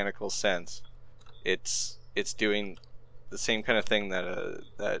 just mechanical sense, it's doing the same kind of thing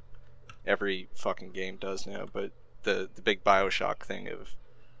that every fucking game does now. But the big BioShock thing of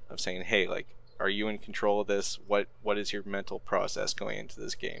saying, hey, like, are you in control of this? What is your mental process going into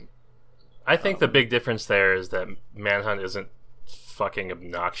this game? I think the big difference there is that Manhunt isn't fucking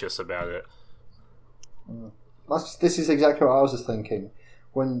obnoxious about it. This is exactly what I was just thinking.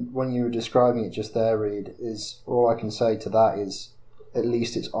 When you were describing it just there, Reed, is all I can say to that is at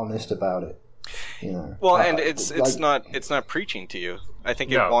least it's honest about it. Well, and it's not preaching to you. I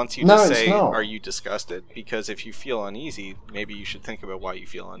think it wants you to say, are you disgusted? Because if you feel uneasy, maybe you should think about why you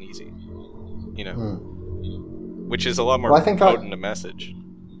feel uneasy. you know, which is a lot more potent a message.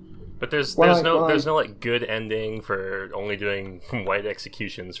 But there's no like good ending for only doing white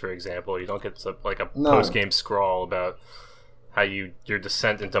executions, for example. You don't get like a post game scrawl about how your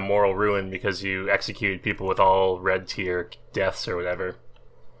descent into moral ruin because you executed people with all red tier deaths or whatever.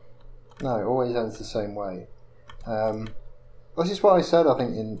 No, it always ends the same way. This is what I said, I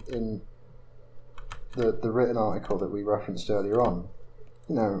think, in the written article that we referenced earlier on.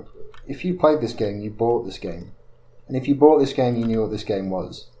 You know, if you played this game, you bought this game. And if you bought this game, you knew what this game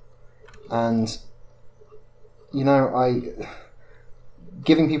was. And, you know,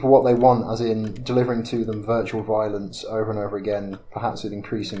 giving people what they want, as in delivering to them virtual violence over and over again, perhaps with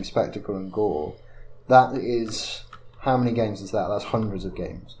increasing spectacle and gore, that is... How many games is that? That's hundreds of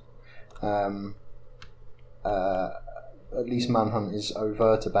games. At least Manhunt is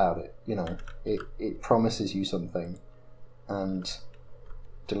overt about it. You know, it promises you something and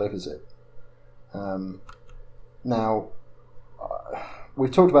delivers it. Now,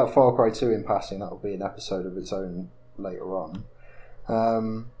 we've talked about Far Cry 2 in passing. That will be an episode of its own later on.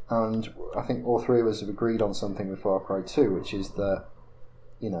 And I think all three of us have agreed on something with Far Cry 2, which is that,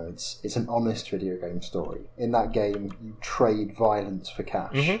 you know, it's an honest video game story. In that game, you trade violence for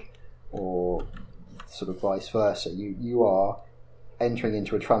cash, or sort of vice versa. You are entering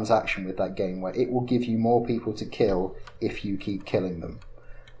into a transaction with that game where it will give you more people to kill if you keep killing them.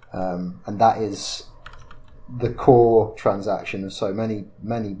 And that is the core transaction of so many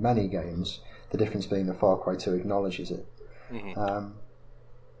games. The difference being that Far Cry 2 acknowledges it.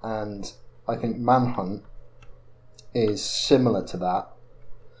 And I think Manhunt is similar to that.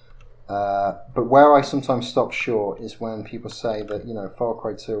 But where I sometimes stop short is when people say that, you know, Far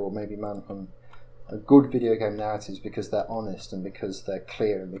Cry 2 or maybe Manhunt are good video game narratives because they're honest and because they're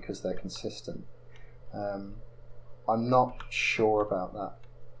clear and because they're consistent. I'm not sure about that.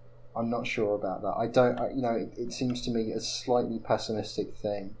 I don't, you know, it seems to me a slightly pessimistic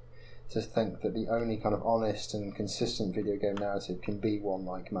thing to think that the only kind of honest and consistent video game narrative can be one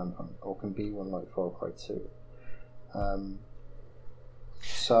like Manhunt or can be one like Far Cry 2.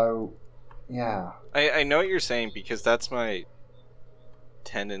 So, yeah. I know what you're saying, because that's my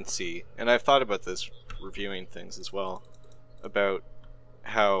tendency, and I've thought about this reviewing things as well, about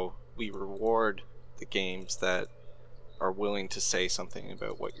how we reward the games that are willing to say something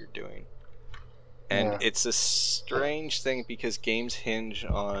about what you're doing. And it's a strange thing, because games hinge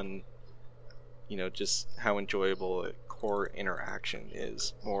on, you know, just how enjoyable a core interaction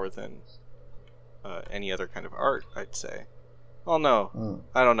is, more than any other kind of art, I'd say. Well, no.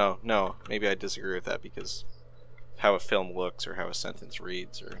 I don't know. No, maybe I disagree with that, because how a film looks or how a sentence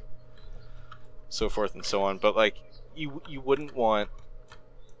reads or so forth and so on. But like, you wouldn't want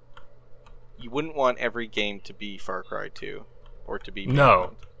every game to be Far Cry 2 or to be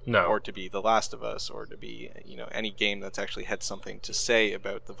No. or to be The Last of Us, or to be, you know, any game that's actually had something to say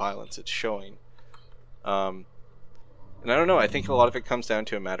about the violence it's showing. And I don't know, I think a lot of it comes down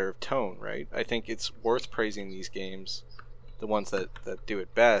to a matter of tone, right? I think it's worth praising these games, the ones that do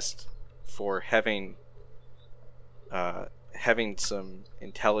it best, for having some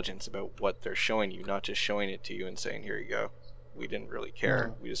intelligence about what they're showing you, not just showing it to you and saying, here you go. We didn't really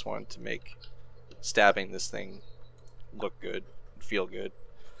care. We just wanted to make stabbing this thing look good, feel good.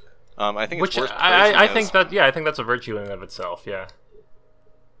 I think it's worth praising. I think that's a virtue in and of itself, yeah.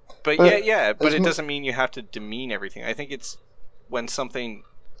 But but it doesn't mean you have to demean everything. I think it's when something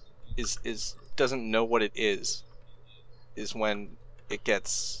is doesn't know what it is when it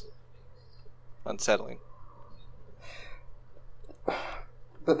gets unsettling.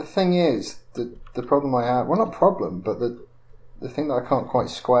 But the thing is, the problem I have, well, not problem, but the thing that I can't quite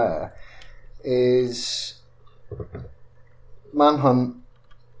square is Manhunt,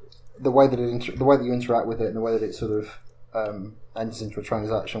 the way that you interact with it and the way that it sort of enters into a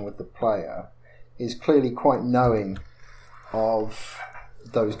transaction with the player is clearly quite knowing of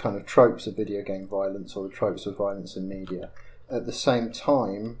those kind of tropes of video game violence or the tropes of violence in media. At the same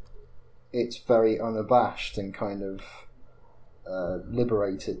time, it's very unabashed and kind of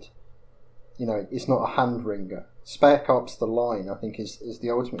liberated. You know, it's not a hand wringer. Spare Ops: The Line, I think, is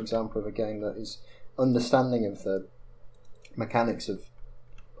the ultimate example of a game that is understanding of the mechanics of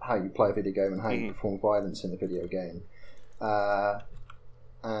how you play a video game and how you perform violence in a video game,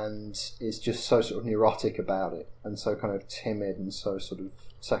 and is just so sort of neurotic about it and so kind of timid and so sort of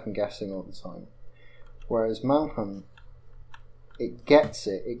second guessing all the time. Whereas Manhunt, it gets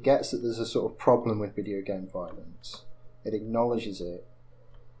that there's a sort of problem with video game violence. It acknowledges it,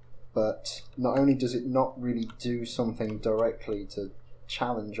 but not only does it not really do something directly to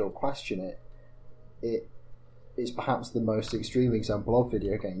challenge or question it, it is perhaps the most extreme example of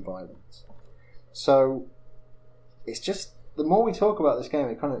video game violence. So it's just the more we talk about this game,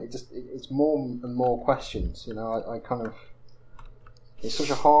 it's more and more questions. You know, I kind of it's such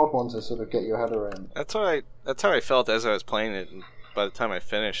a hard one to sort of get your head around. That's how I felt as I was playing it, and by the time I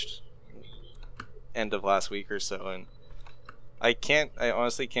finished, end of last week or so, and I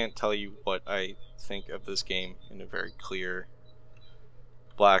honestly can't tell you what I think of this game in a very clear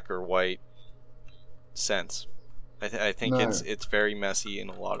black or white sense. I think it's very messy in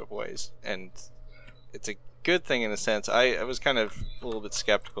a lot of ways, and it's a good thing in a sense. I was kind of a little bit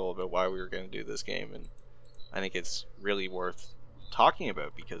skeptical about why we were going to do this game, and I think it's really worth talking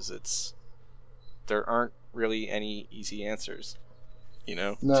about because there aren't really any easy answers, you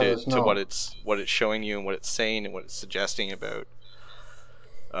know, to what it's showing you and what it's saying and what it's suggesting about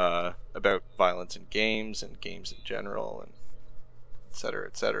violence in games and games in general, and et cetera,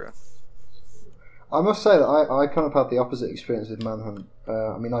 et cetera. I must say that I kind of had the opposite experience with Manhunt.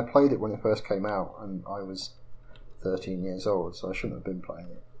 I mean, I played it when it first came out, and I was 13 years old, so I shouldn't have been playing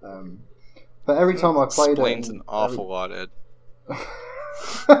it. But every time I played explains an awful lot, Ed.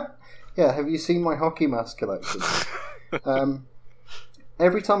 Yeah, have you seen my hockey mask collection?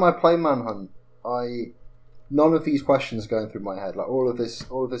 Every time I play Manhunt, none of these questions are going through my head. Like all of this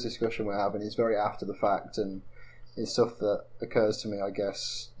discussion we're having is very after the fact, and it's stuff that occurs to me, I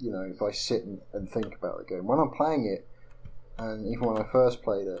guess, you know, if I sit and think about the game. When I'm playing it, and even when I first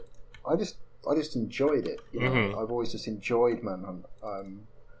played it, I just enjoyed it. You know? Mm-hmm. I've always just enjoyed Manhunt, and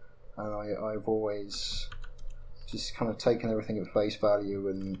I've always just kind of taken everything at face value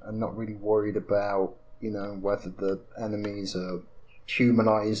and not really worried about, you know, whether the enemies are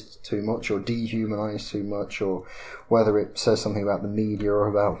humanized too much or dehumanized too much, or whether it says something about the media or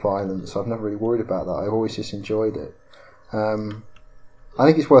about violence. I've never really worried about that. I've always just enjoyed it. I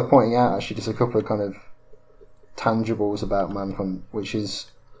think it's worth pointing out actually just a couple of kind of tangibles about Manhunt, which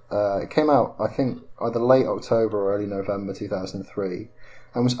is it came out I think either late October or early November 2003,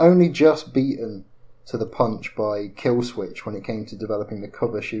 and was only just beaten to the punch by Killswitch when it came to developing the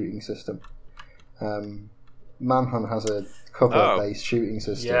cover shooting system. Manhunt has a cover-based shooting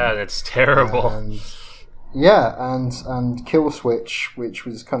system. Yeah, that's terrible. And Killswitch, which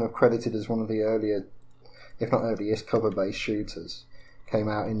was kind of credited as one of the earlier, if not earliest, cover-based shooters, came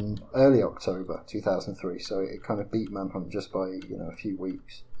out in early October 2003. So it kind of beat Manhunt just by a few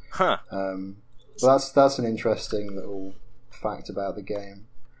weeks. Huh. But that's an interesting little fact about the game.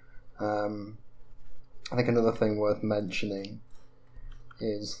 I think another thing worth mentioning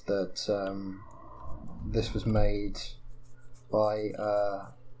is that this was made by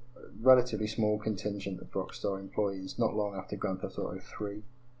a relatively small contingent of Rockstar employees not long after Grand Theft Auto 3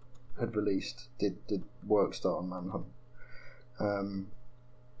 had released, did work start on Manhunt.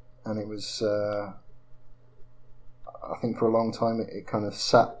 And it was, I think for a long time it kind of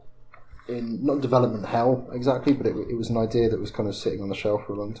sat in, not development hell exactly, but it was an idea that was kind of sitting on the shelf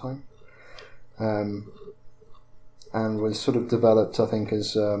for a long time. And was sort of developed, I think,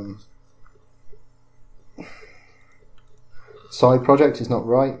 as side project is not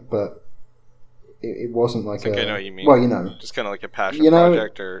right, but it wasn't like I know what you mean. Well, just kind of like a passion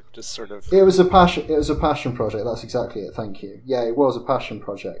project, or just sort of. It was a passion project. That's exactly it. Thank you. Yeah, it was a passion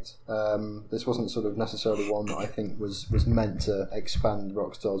project. This wasn't sort of necessarily one that I think was meant to expand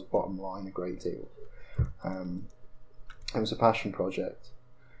Rockstar's bottom line a great deal. It was a passion project.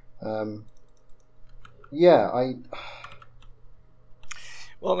 It's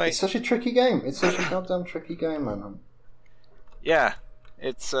such a tricky game. It's such a goddamn tricky game, man. Yeah,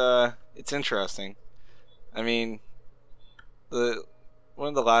 it's interesting. I mean, one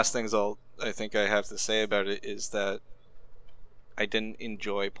of the last things I think I have to say about it is that I didn't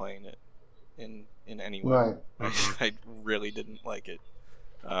enjoy playing it in any way. Right. I really didn't like it.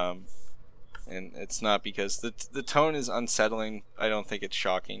 And it's not because the tone is unsettling. I don't think it's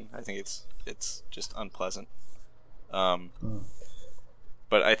shocking. I think it's just unpleasant. But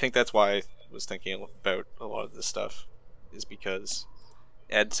I think that's why I was thinking about a lot of this stuff, is because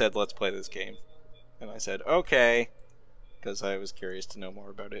Ed said, let's play this game. And I said, okay, because I was curious to know more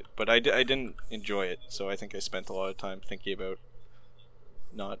about it. But I didn't enjoy it, so I think I spent a lot of time thinking about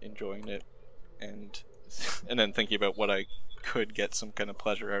not enjoying it, and then thinking about what I could get some kind of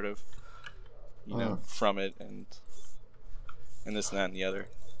pleasure out of, from it, and this and that and the other.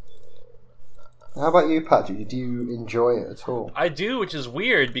 How about you, Patrick? Did you enjoy it at all? I do, which is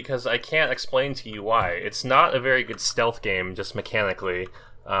weird because I can't explain to you why. It's not a very good stealth game, just mechanically.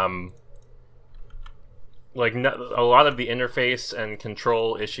 A lot of the interface and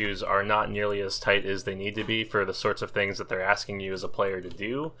control issues are not nearly as tight as they need to be for the sorts of things that they're asking you as a player to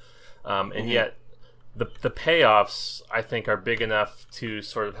do. And yet, the payoffs I think are big enough to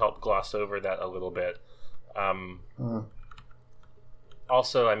sort of help gloss over that a little bit.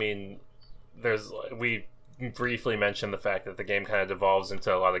 Also, I mean, we briefly mentioned the fact that the game kind of devolves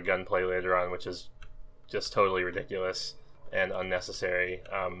into a lot of gunplay later on, which is just totally ridiculous and unnecessary.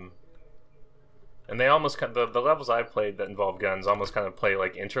 And they almost the levels I've played that involve guns almost kind of play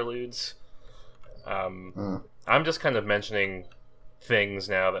like interludes. I'm just kind of mentioning things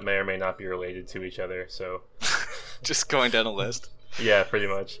now that may or may not be related to each other. So, just going down a list. Yeah, pretty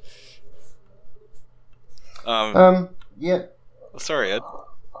much. Yeah. Sorry, Ed.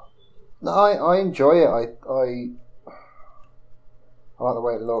 No, I enjoy it. I like the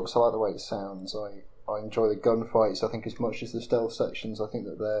way it looks. I like the way it sounds. I enjoy the gunfights. I think as much as the stealth sections, I think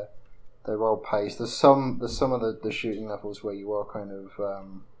that they're well paced. There's some of the shooting levels where you are kind of.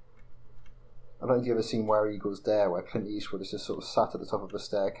 I don't know if you've ever seen Where Eagles Dare, where Clint Eastwood is just sort of sat at the top of a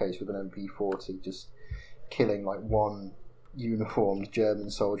staircase with an MP40, just killing like one uniformed German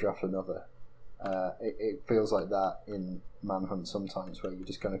soldier after another. It feels like that in Manhunt sometimes, where you're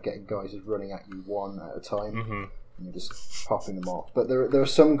just kind of getting guys just running at you one at a time, and you're just popping them off. But there are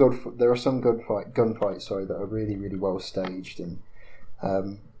some gunfights that are really, really well staged and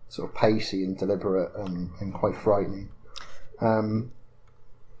sort of pacey and deliberate and quite frightening.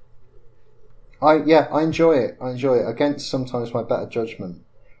 I enjoy it. I enjoy it against sometimes my better judgment.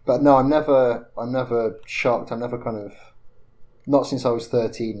 But no, I'm never shocked. I'm never kind of, not since I was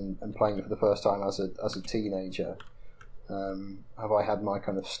 13 and playing it for the first time as a teenager, have I had my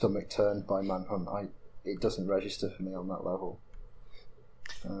kind of stomach turned by Manhunt. It doesn't register for me on that level.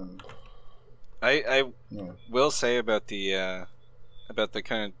 I will say about the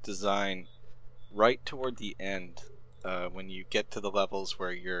kind of design right toward the end, when you get to the levels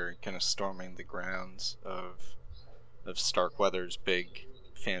where you're kind of storming the grounds of Starkweather's big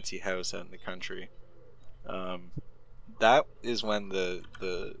fancy house out in the country. That is when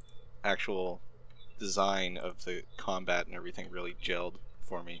the actual design of the combat and everything really gelled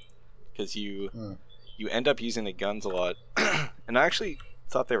for me, because you end up using the guns a lot, and I actually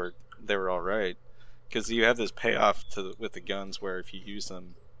thought they were all right, because you have this payoff with the guns where if you use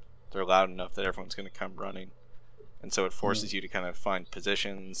them, they're loud enough that everyone's going to come running, and so it forces you to kind of find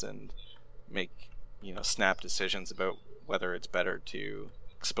positions and make snap decisions about whether it's better to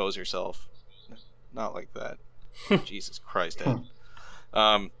expose yourself. Not like that. Jesus Christ, Ed.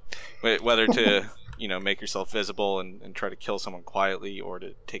 Whether to make yourself visible and try to kill someone quietly, or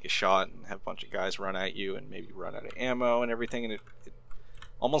to take a shot and have a bunch of guys run at you and maybe run out of ammo and everything. And it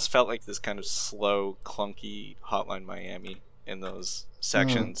almost felt like this kind of slow, clunky Hotline Miami in those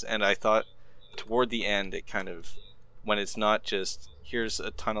sections. And I thought toward the end, it kind of, when it's not just here's a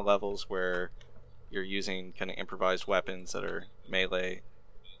ton of levels where you're using kind of improvised weapons that are melee,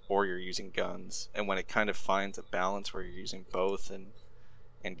 or you're using guns, and when it kind of finds a balance where you're using both and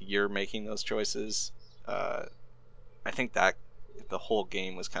you're making those choices, I think that the whole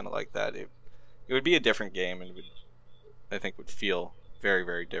game was kind of like that. It would be a different game, and would feel very,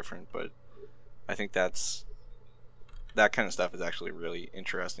 very different. But I think that kind of stuff is actually really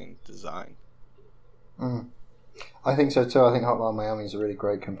interesting design. I think so too. I think Hotline Miami is a really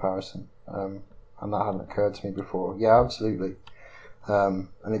great comparison, and that hadn't occurred to me before. Yeah, absolutely. And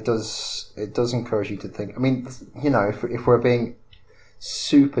it does encourage you to think. I mean, if we're being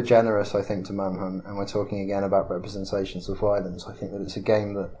super generous, I think, to Manhunt, and we're talking again about representations of violence, I think that it's a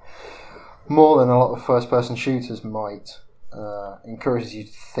game that, more than a lot of first-person shooters might, encourages you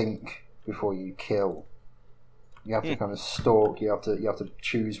to think before you kill. You have to kind of stalk. You have to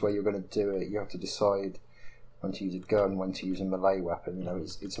choose where you're going to do it. You have to decide when to use a gun, when to use a melee weapon.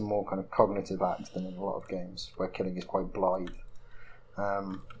 It's a more kind of cognitive act than in a lot of games where killing is quite blithe.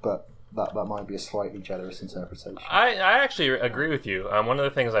 But that might be a slightly generous interpretation. I actually agree with you. One of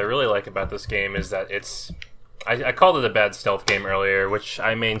the things I really like about this game is that I called it a bad stealth game earlier, which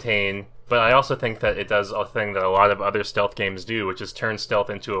I maintain, but I also think that it does a thing that a lot of other stealth games do, which is turn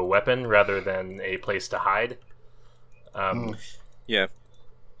stealth into a weapon rather than a place to hide. Yeah.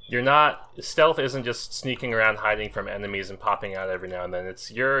 Stealth isn't just sneaking around hiding from enemies and popping out every now and then. It's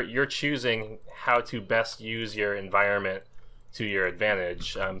you're choosing how to best use your environment to your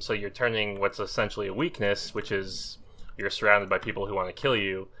advantage. So you're turning what's essentially a weakness, which is you're surrounded by people who want to kill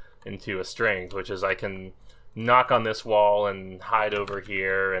you, into a strength, which is I can knock on this wall and hide over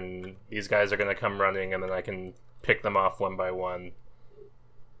here, and these guys are going to come running, and then I can pick them off one by one.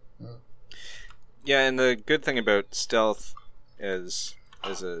 Yeah, and the good thing about stealth as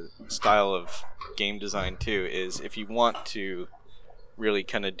a style of game design too is if you want to really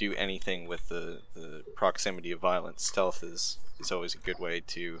kind of do anything with the proximity of violence, stealth is always a good way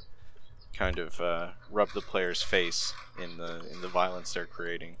to kind of rub the player's face in the violence they're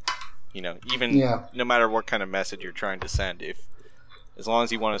creating. You know, even no matter what kind of message you're trying to send, as long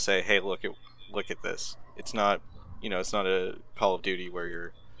as you want to say, hey, look at this. It's not, it's not a Call of Duty where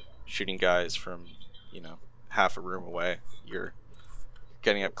you're shooting guys from, half a room away. You're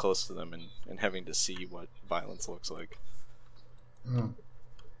getting up close to them and having to see what violence looks like.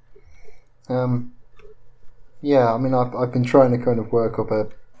 Yeah, I mean, I've been trying to kind of work up a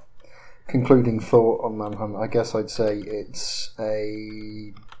concluding thought on Manhunt. I guess I'd say it's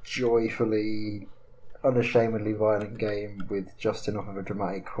a joyfully, unashamedly violent game with just enough of a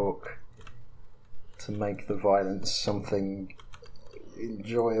dramatic hook to make the violence something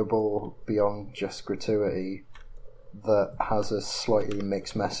enjoyable beyond just gratuity, that has a slightly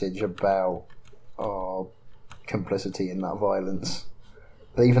mixed message about our complicity in that violence.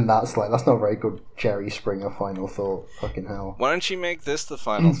 But even that's not a very good Jerry Springer final thought. Fucking hell. Why don't you make this the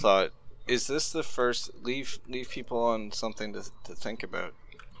final thought? Is this the first... Leave people on something to think about.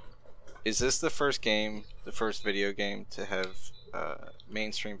 Is this the first video game to have...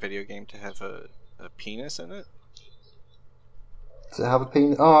 mainstream video game to have a penis in it? Does it have a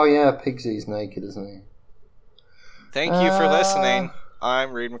penis? Oh yeah, Pigsy's naked, isn't he? Thank you for listening.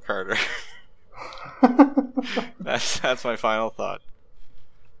 I'm Reed McCarter. That's my final thought.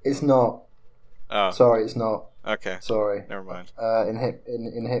 It's not. Oh. Sorry, it's not. Okay. Sorry. Never mind. In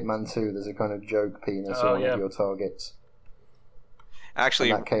Hitman 2, there's a kind of joke penis on one of your targets. Actually,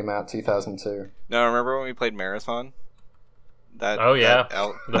 and that came out 2002. No, remember when we played Marathon? That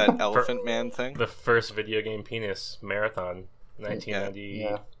Elephant Man thing? The first video game penis, Marathon,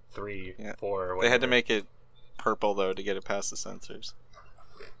 1993, 4, or whatever. They had to make it purple, though, to get it past the censors.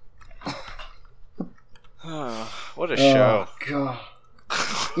 What a show. Oh, God.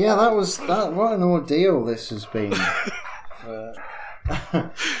 Yeah, what an ordeal this has been.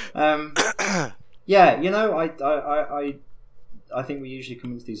 Yeah, I think we usually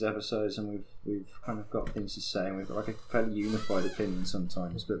come into these episodes and we've kind of got things to say and we've got like a fairly unified opinion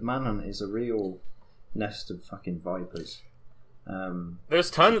sometimes, but Manhunt is a real nest of fucking vipers. There's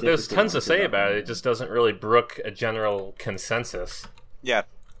tons to say about it. It just doesn't really brook a general consensus. Yeah.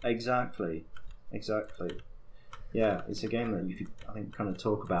 Exactly. Yeah, it's a game that you could, I think, kind of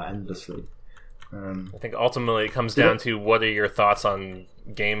talk about endlessly. I think ultimately it comes down to what are your thoughts on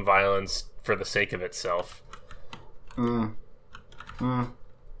game violence for the sake of itself. Have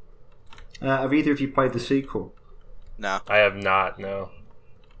either of you played the sequel? No. I have not, no.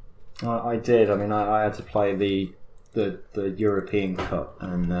 I did. I mean, I had to play the European cut,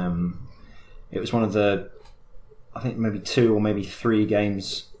 and it was one of the, I think maybe 2 or maybe 3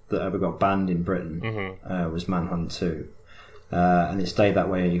 games that ever got banned in Britain. Was Manhunt 2. And it stayed that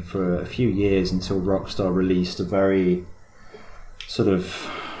way for a few years until Rockstar released a very sort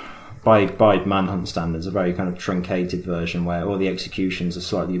of, by Manhunt standards, a very kind of truncated version where all the executions are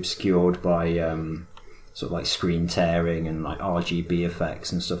slightly obscured by sort of like screen tearing and like RGB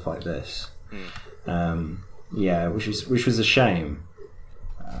effects and stuff like this. Which was a shame.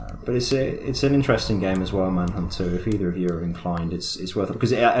 But it's an interesting game as well, Manhunt 2. If either of you are inclined, it's worth it,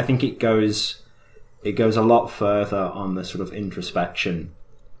 because I think it goes a lot further on the sort of introspection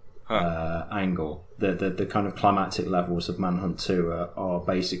angle. The kind of climactic levels of Manhunt 2 are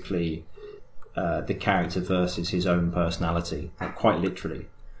basically the character versus his own personality, like quite literally.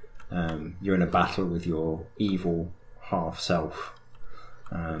 You're in a battle with your evil half self.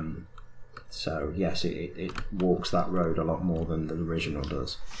 So yes, it walks that road a lot more than the original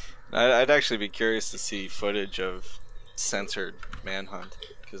does. I'd actually be curious to see footage of censored Manhunt,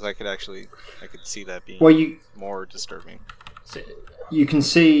 because I could see that being more disturbing. You can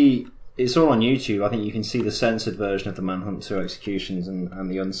see, it's all on YouTube. I think you can see the censored version of the Manhunt 2 executions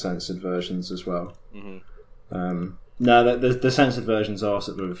and the uncensored versions as well. No, the censored versions are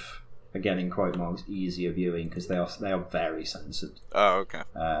sort of, again in quote marks, easier viewing because they are very censored. Oh, okay.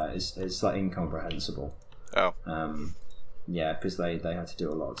 It's like incomprehensible. Oh. Yeah, because they had to do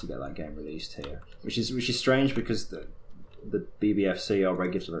a lot to get that game released here, which is strange because the BBFC,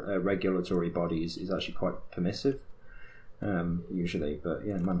 our regulatory body, is actually quite permissive. Usually, but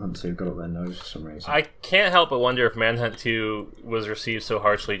yeah, Manhunt 2 got up their nose for some reason. I can't help but wonder if Manhunt 2 was received so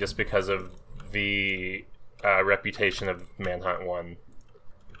harshly just because of the reputation of Manhunt 1.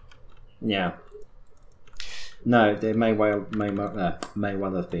 Yeah. No, they may well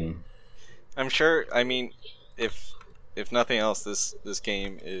have been. I'm sure. I mean, if nothing else, this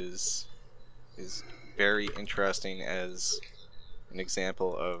game is very interesting as an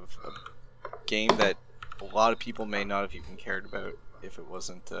example of a game that a lot of people may not have even cared about if it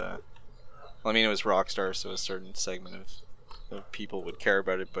wasn't. I mean, it was Rockstar, so a certain segment of people would care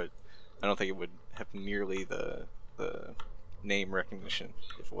about it. But I don't think it would have nearly the name recognition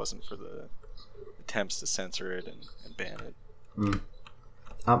if it wasn't for the attempts to censor it and ban it.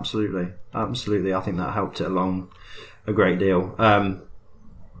 Absolutely. I think that helped it along a great deal. I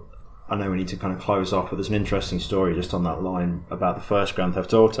know we need to kind of close off, but there's an interesting story just on that line about the first Grand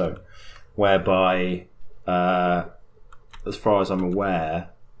Theft Auto, whereby, as far as I'm aware,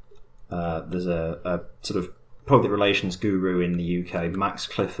 there's a sort of public relations guru in the UK, Max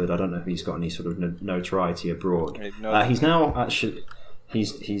Clifford. I don't know if he's got any sort of notoriety abroad. He's now actually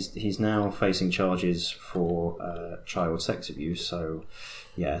he's now facing charges for child sex abuse. So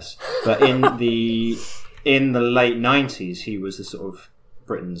yes, but in the late 90s, he was the sort of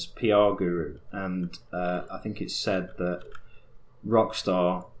Britain's PR guru, and I think it's said that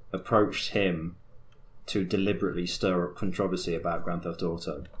Rockstar approached him to deliberately stir up controversy about Grand Theft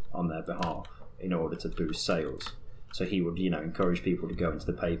Auto on their behalf in order to boost sales. So he would, encourage people to go into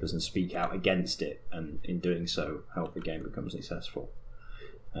the papers and speak out against it, and in doing so, help the game become successful.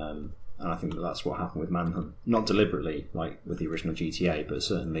 And I think that's what happened with Manhunt. Not deliberately, like with the original GTA, but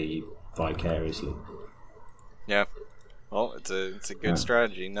certainly vicariously. Yeah. Well, it's a good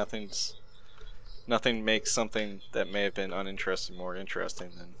strategy. Nothing makes something that may have been uninteresting more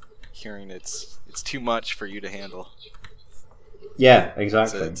interesting than hearing it's too much for you to handle. Yeah,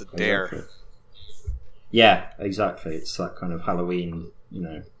 exactly. It's a dare. Exactly. Yeah, exactly. It's that kind of Halloween,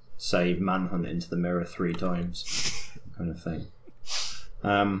 say Manhunt into the mirror 3 times kind of thing.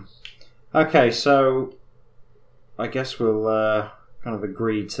 Okay, so I guess we'll kind of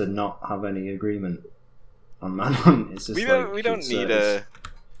agree to not have any agreement on Manhunt. It's just we don't need a.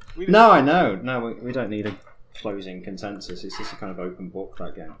 No, I know. No, we don't need a closing consensus. It's just a kind of open book,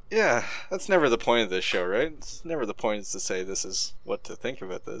 that game. Yeah, that's never the point of this show, right? It's never the point is to say this is what to think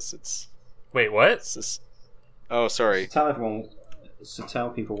about this. It's wait, what? It's just... Oh, sorry. To tell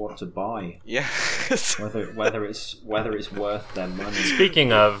people what to buy. Yeah. whether it's worth their money.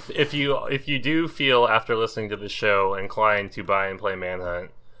 Speaking of, if you do feel after listening to the show inclined to buy and play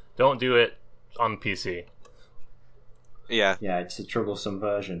Manhunt, don't do it on PC. Yeah. Yeah, it's a troublesome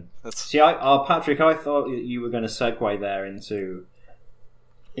version. See, Patrick, I thought you were going to segue there into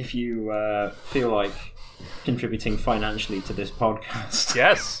if you feel like contributing financially to this podcast.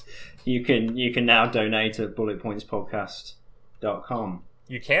 Yes. you can now donate at bulletpointspodcast.com.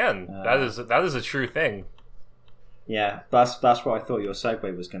 You can. That is a true thing. Yeah, that's what I thought your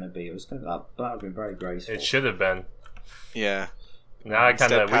segue was going to be. That would have been very graceful. It should have been. Yeah. Now I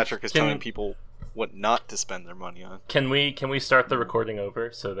kind of. Patrick is telling people what not to spend their money on. Can we start the recording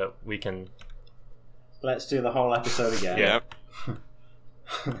over so that we can? Let's do the whole episode again. Yeah.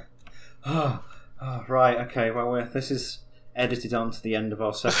 Right. Okay. Well, this is edited on to the end of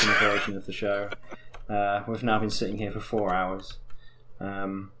our second version of the show. We've now been sitting here for 4 hours,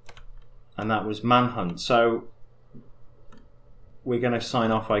 and that was Manhunt. So we're going to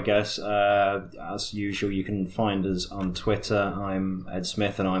sign off, I guess. As usual, you can find us on Twitter. I'm Ed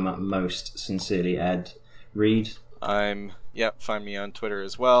Smith, and I'm at most sincerely Ed Reed. Find me on Twitter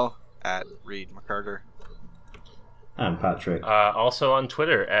as well, at Reed McCarter. And Patrick. Also on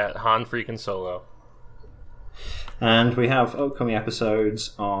Twitter, at Han Freakin' Solo. And we have upcoming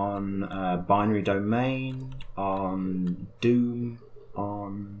episodes on Binary Domain, on Doom,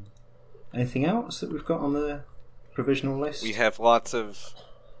 on anything else that we've got on the provisional list. We have lots of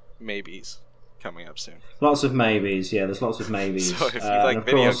maybes coming up soon. Lots of maybes, yeah, there's lots of maybes. So if you like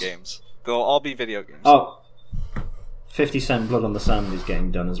video games, they'll all be video games. Oh, 50 Cent Blood on the Sand is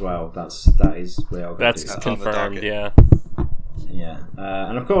getting done as well. That is we are going to do that. Confirmed, yeah. Yeah,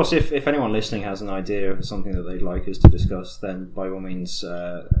 and of course, if anyone listening has an idea of something that they'd like us to discuss, then by all means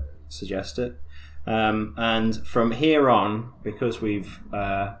suggest it. And from here on, because we've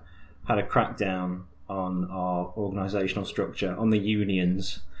had a crackdown on our organisational structure, on the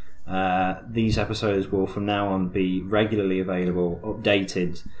unions, these episodes will from now on be regularly available,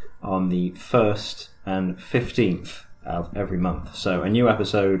 updated on the 1st and 15th of every month. So a new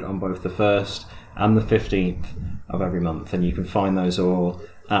episode on both the 1st and the 15th of every month, and you can find those all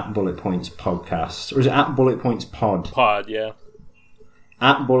at Bullet Points Podcast, or is it at Bullet Points Pod? Pod, yeah.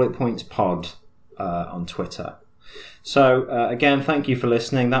 At Bullet Points Pod on Twitter. So again, thank you for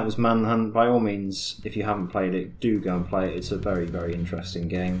listening. That was Manhunt. By all means, if you haven't played it, do go and play it. It's a very, very interesting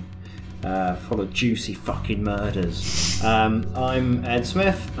game, full of juicy fucking murders. I'm Ed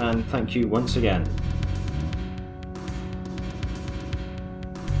Smith, and thank you once again.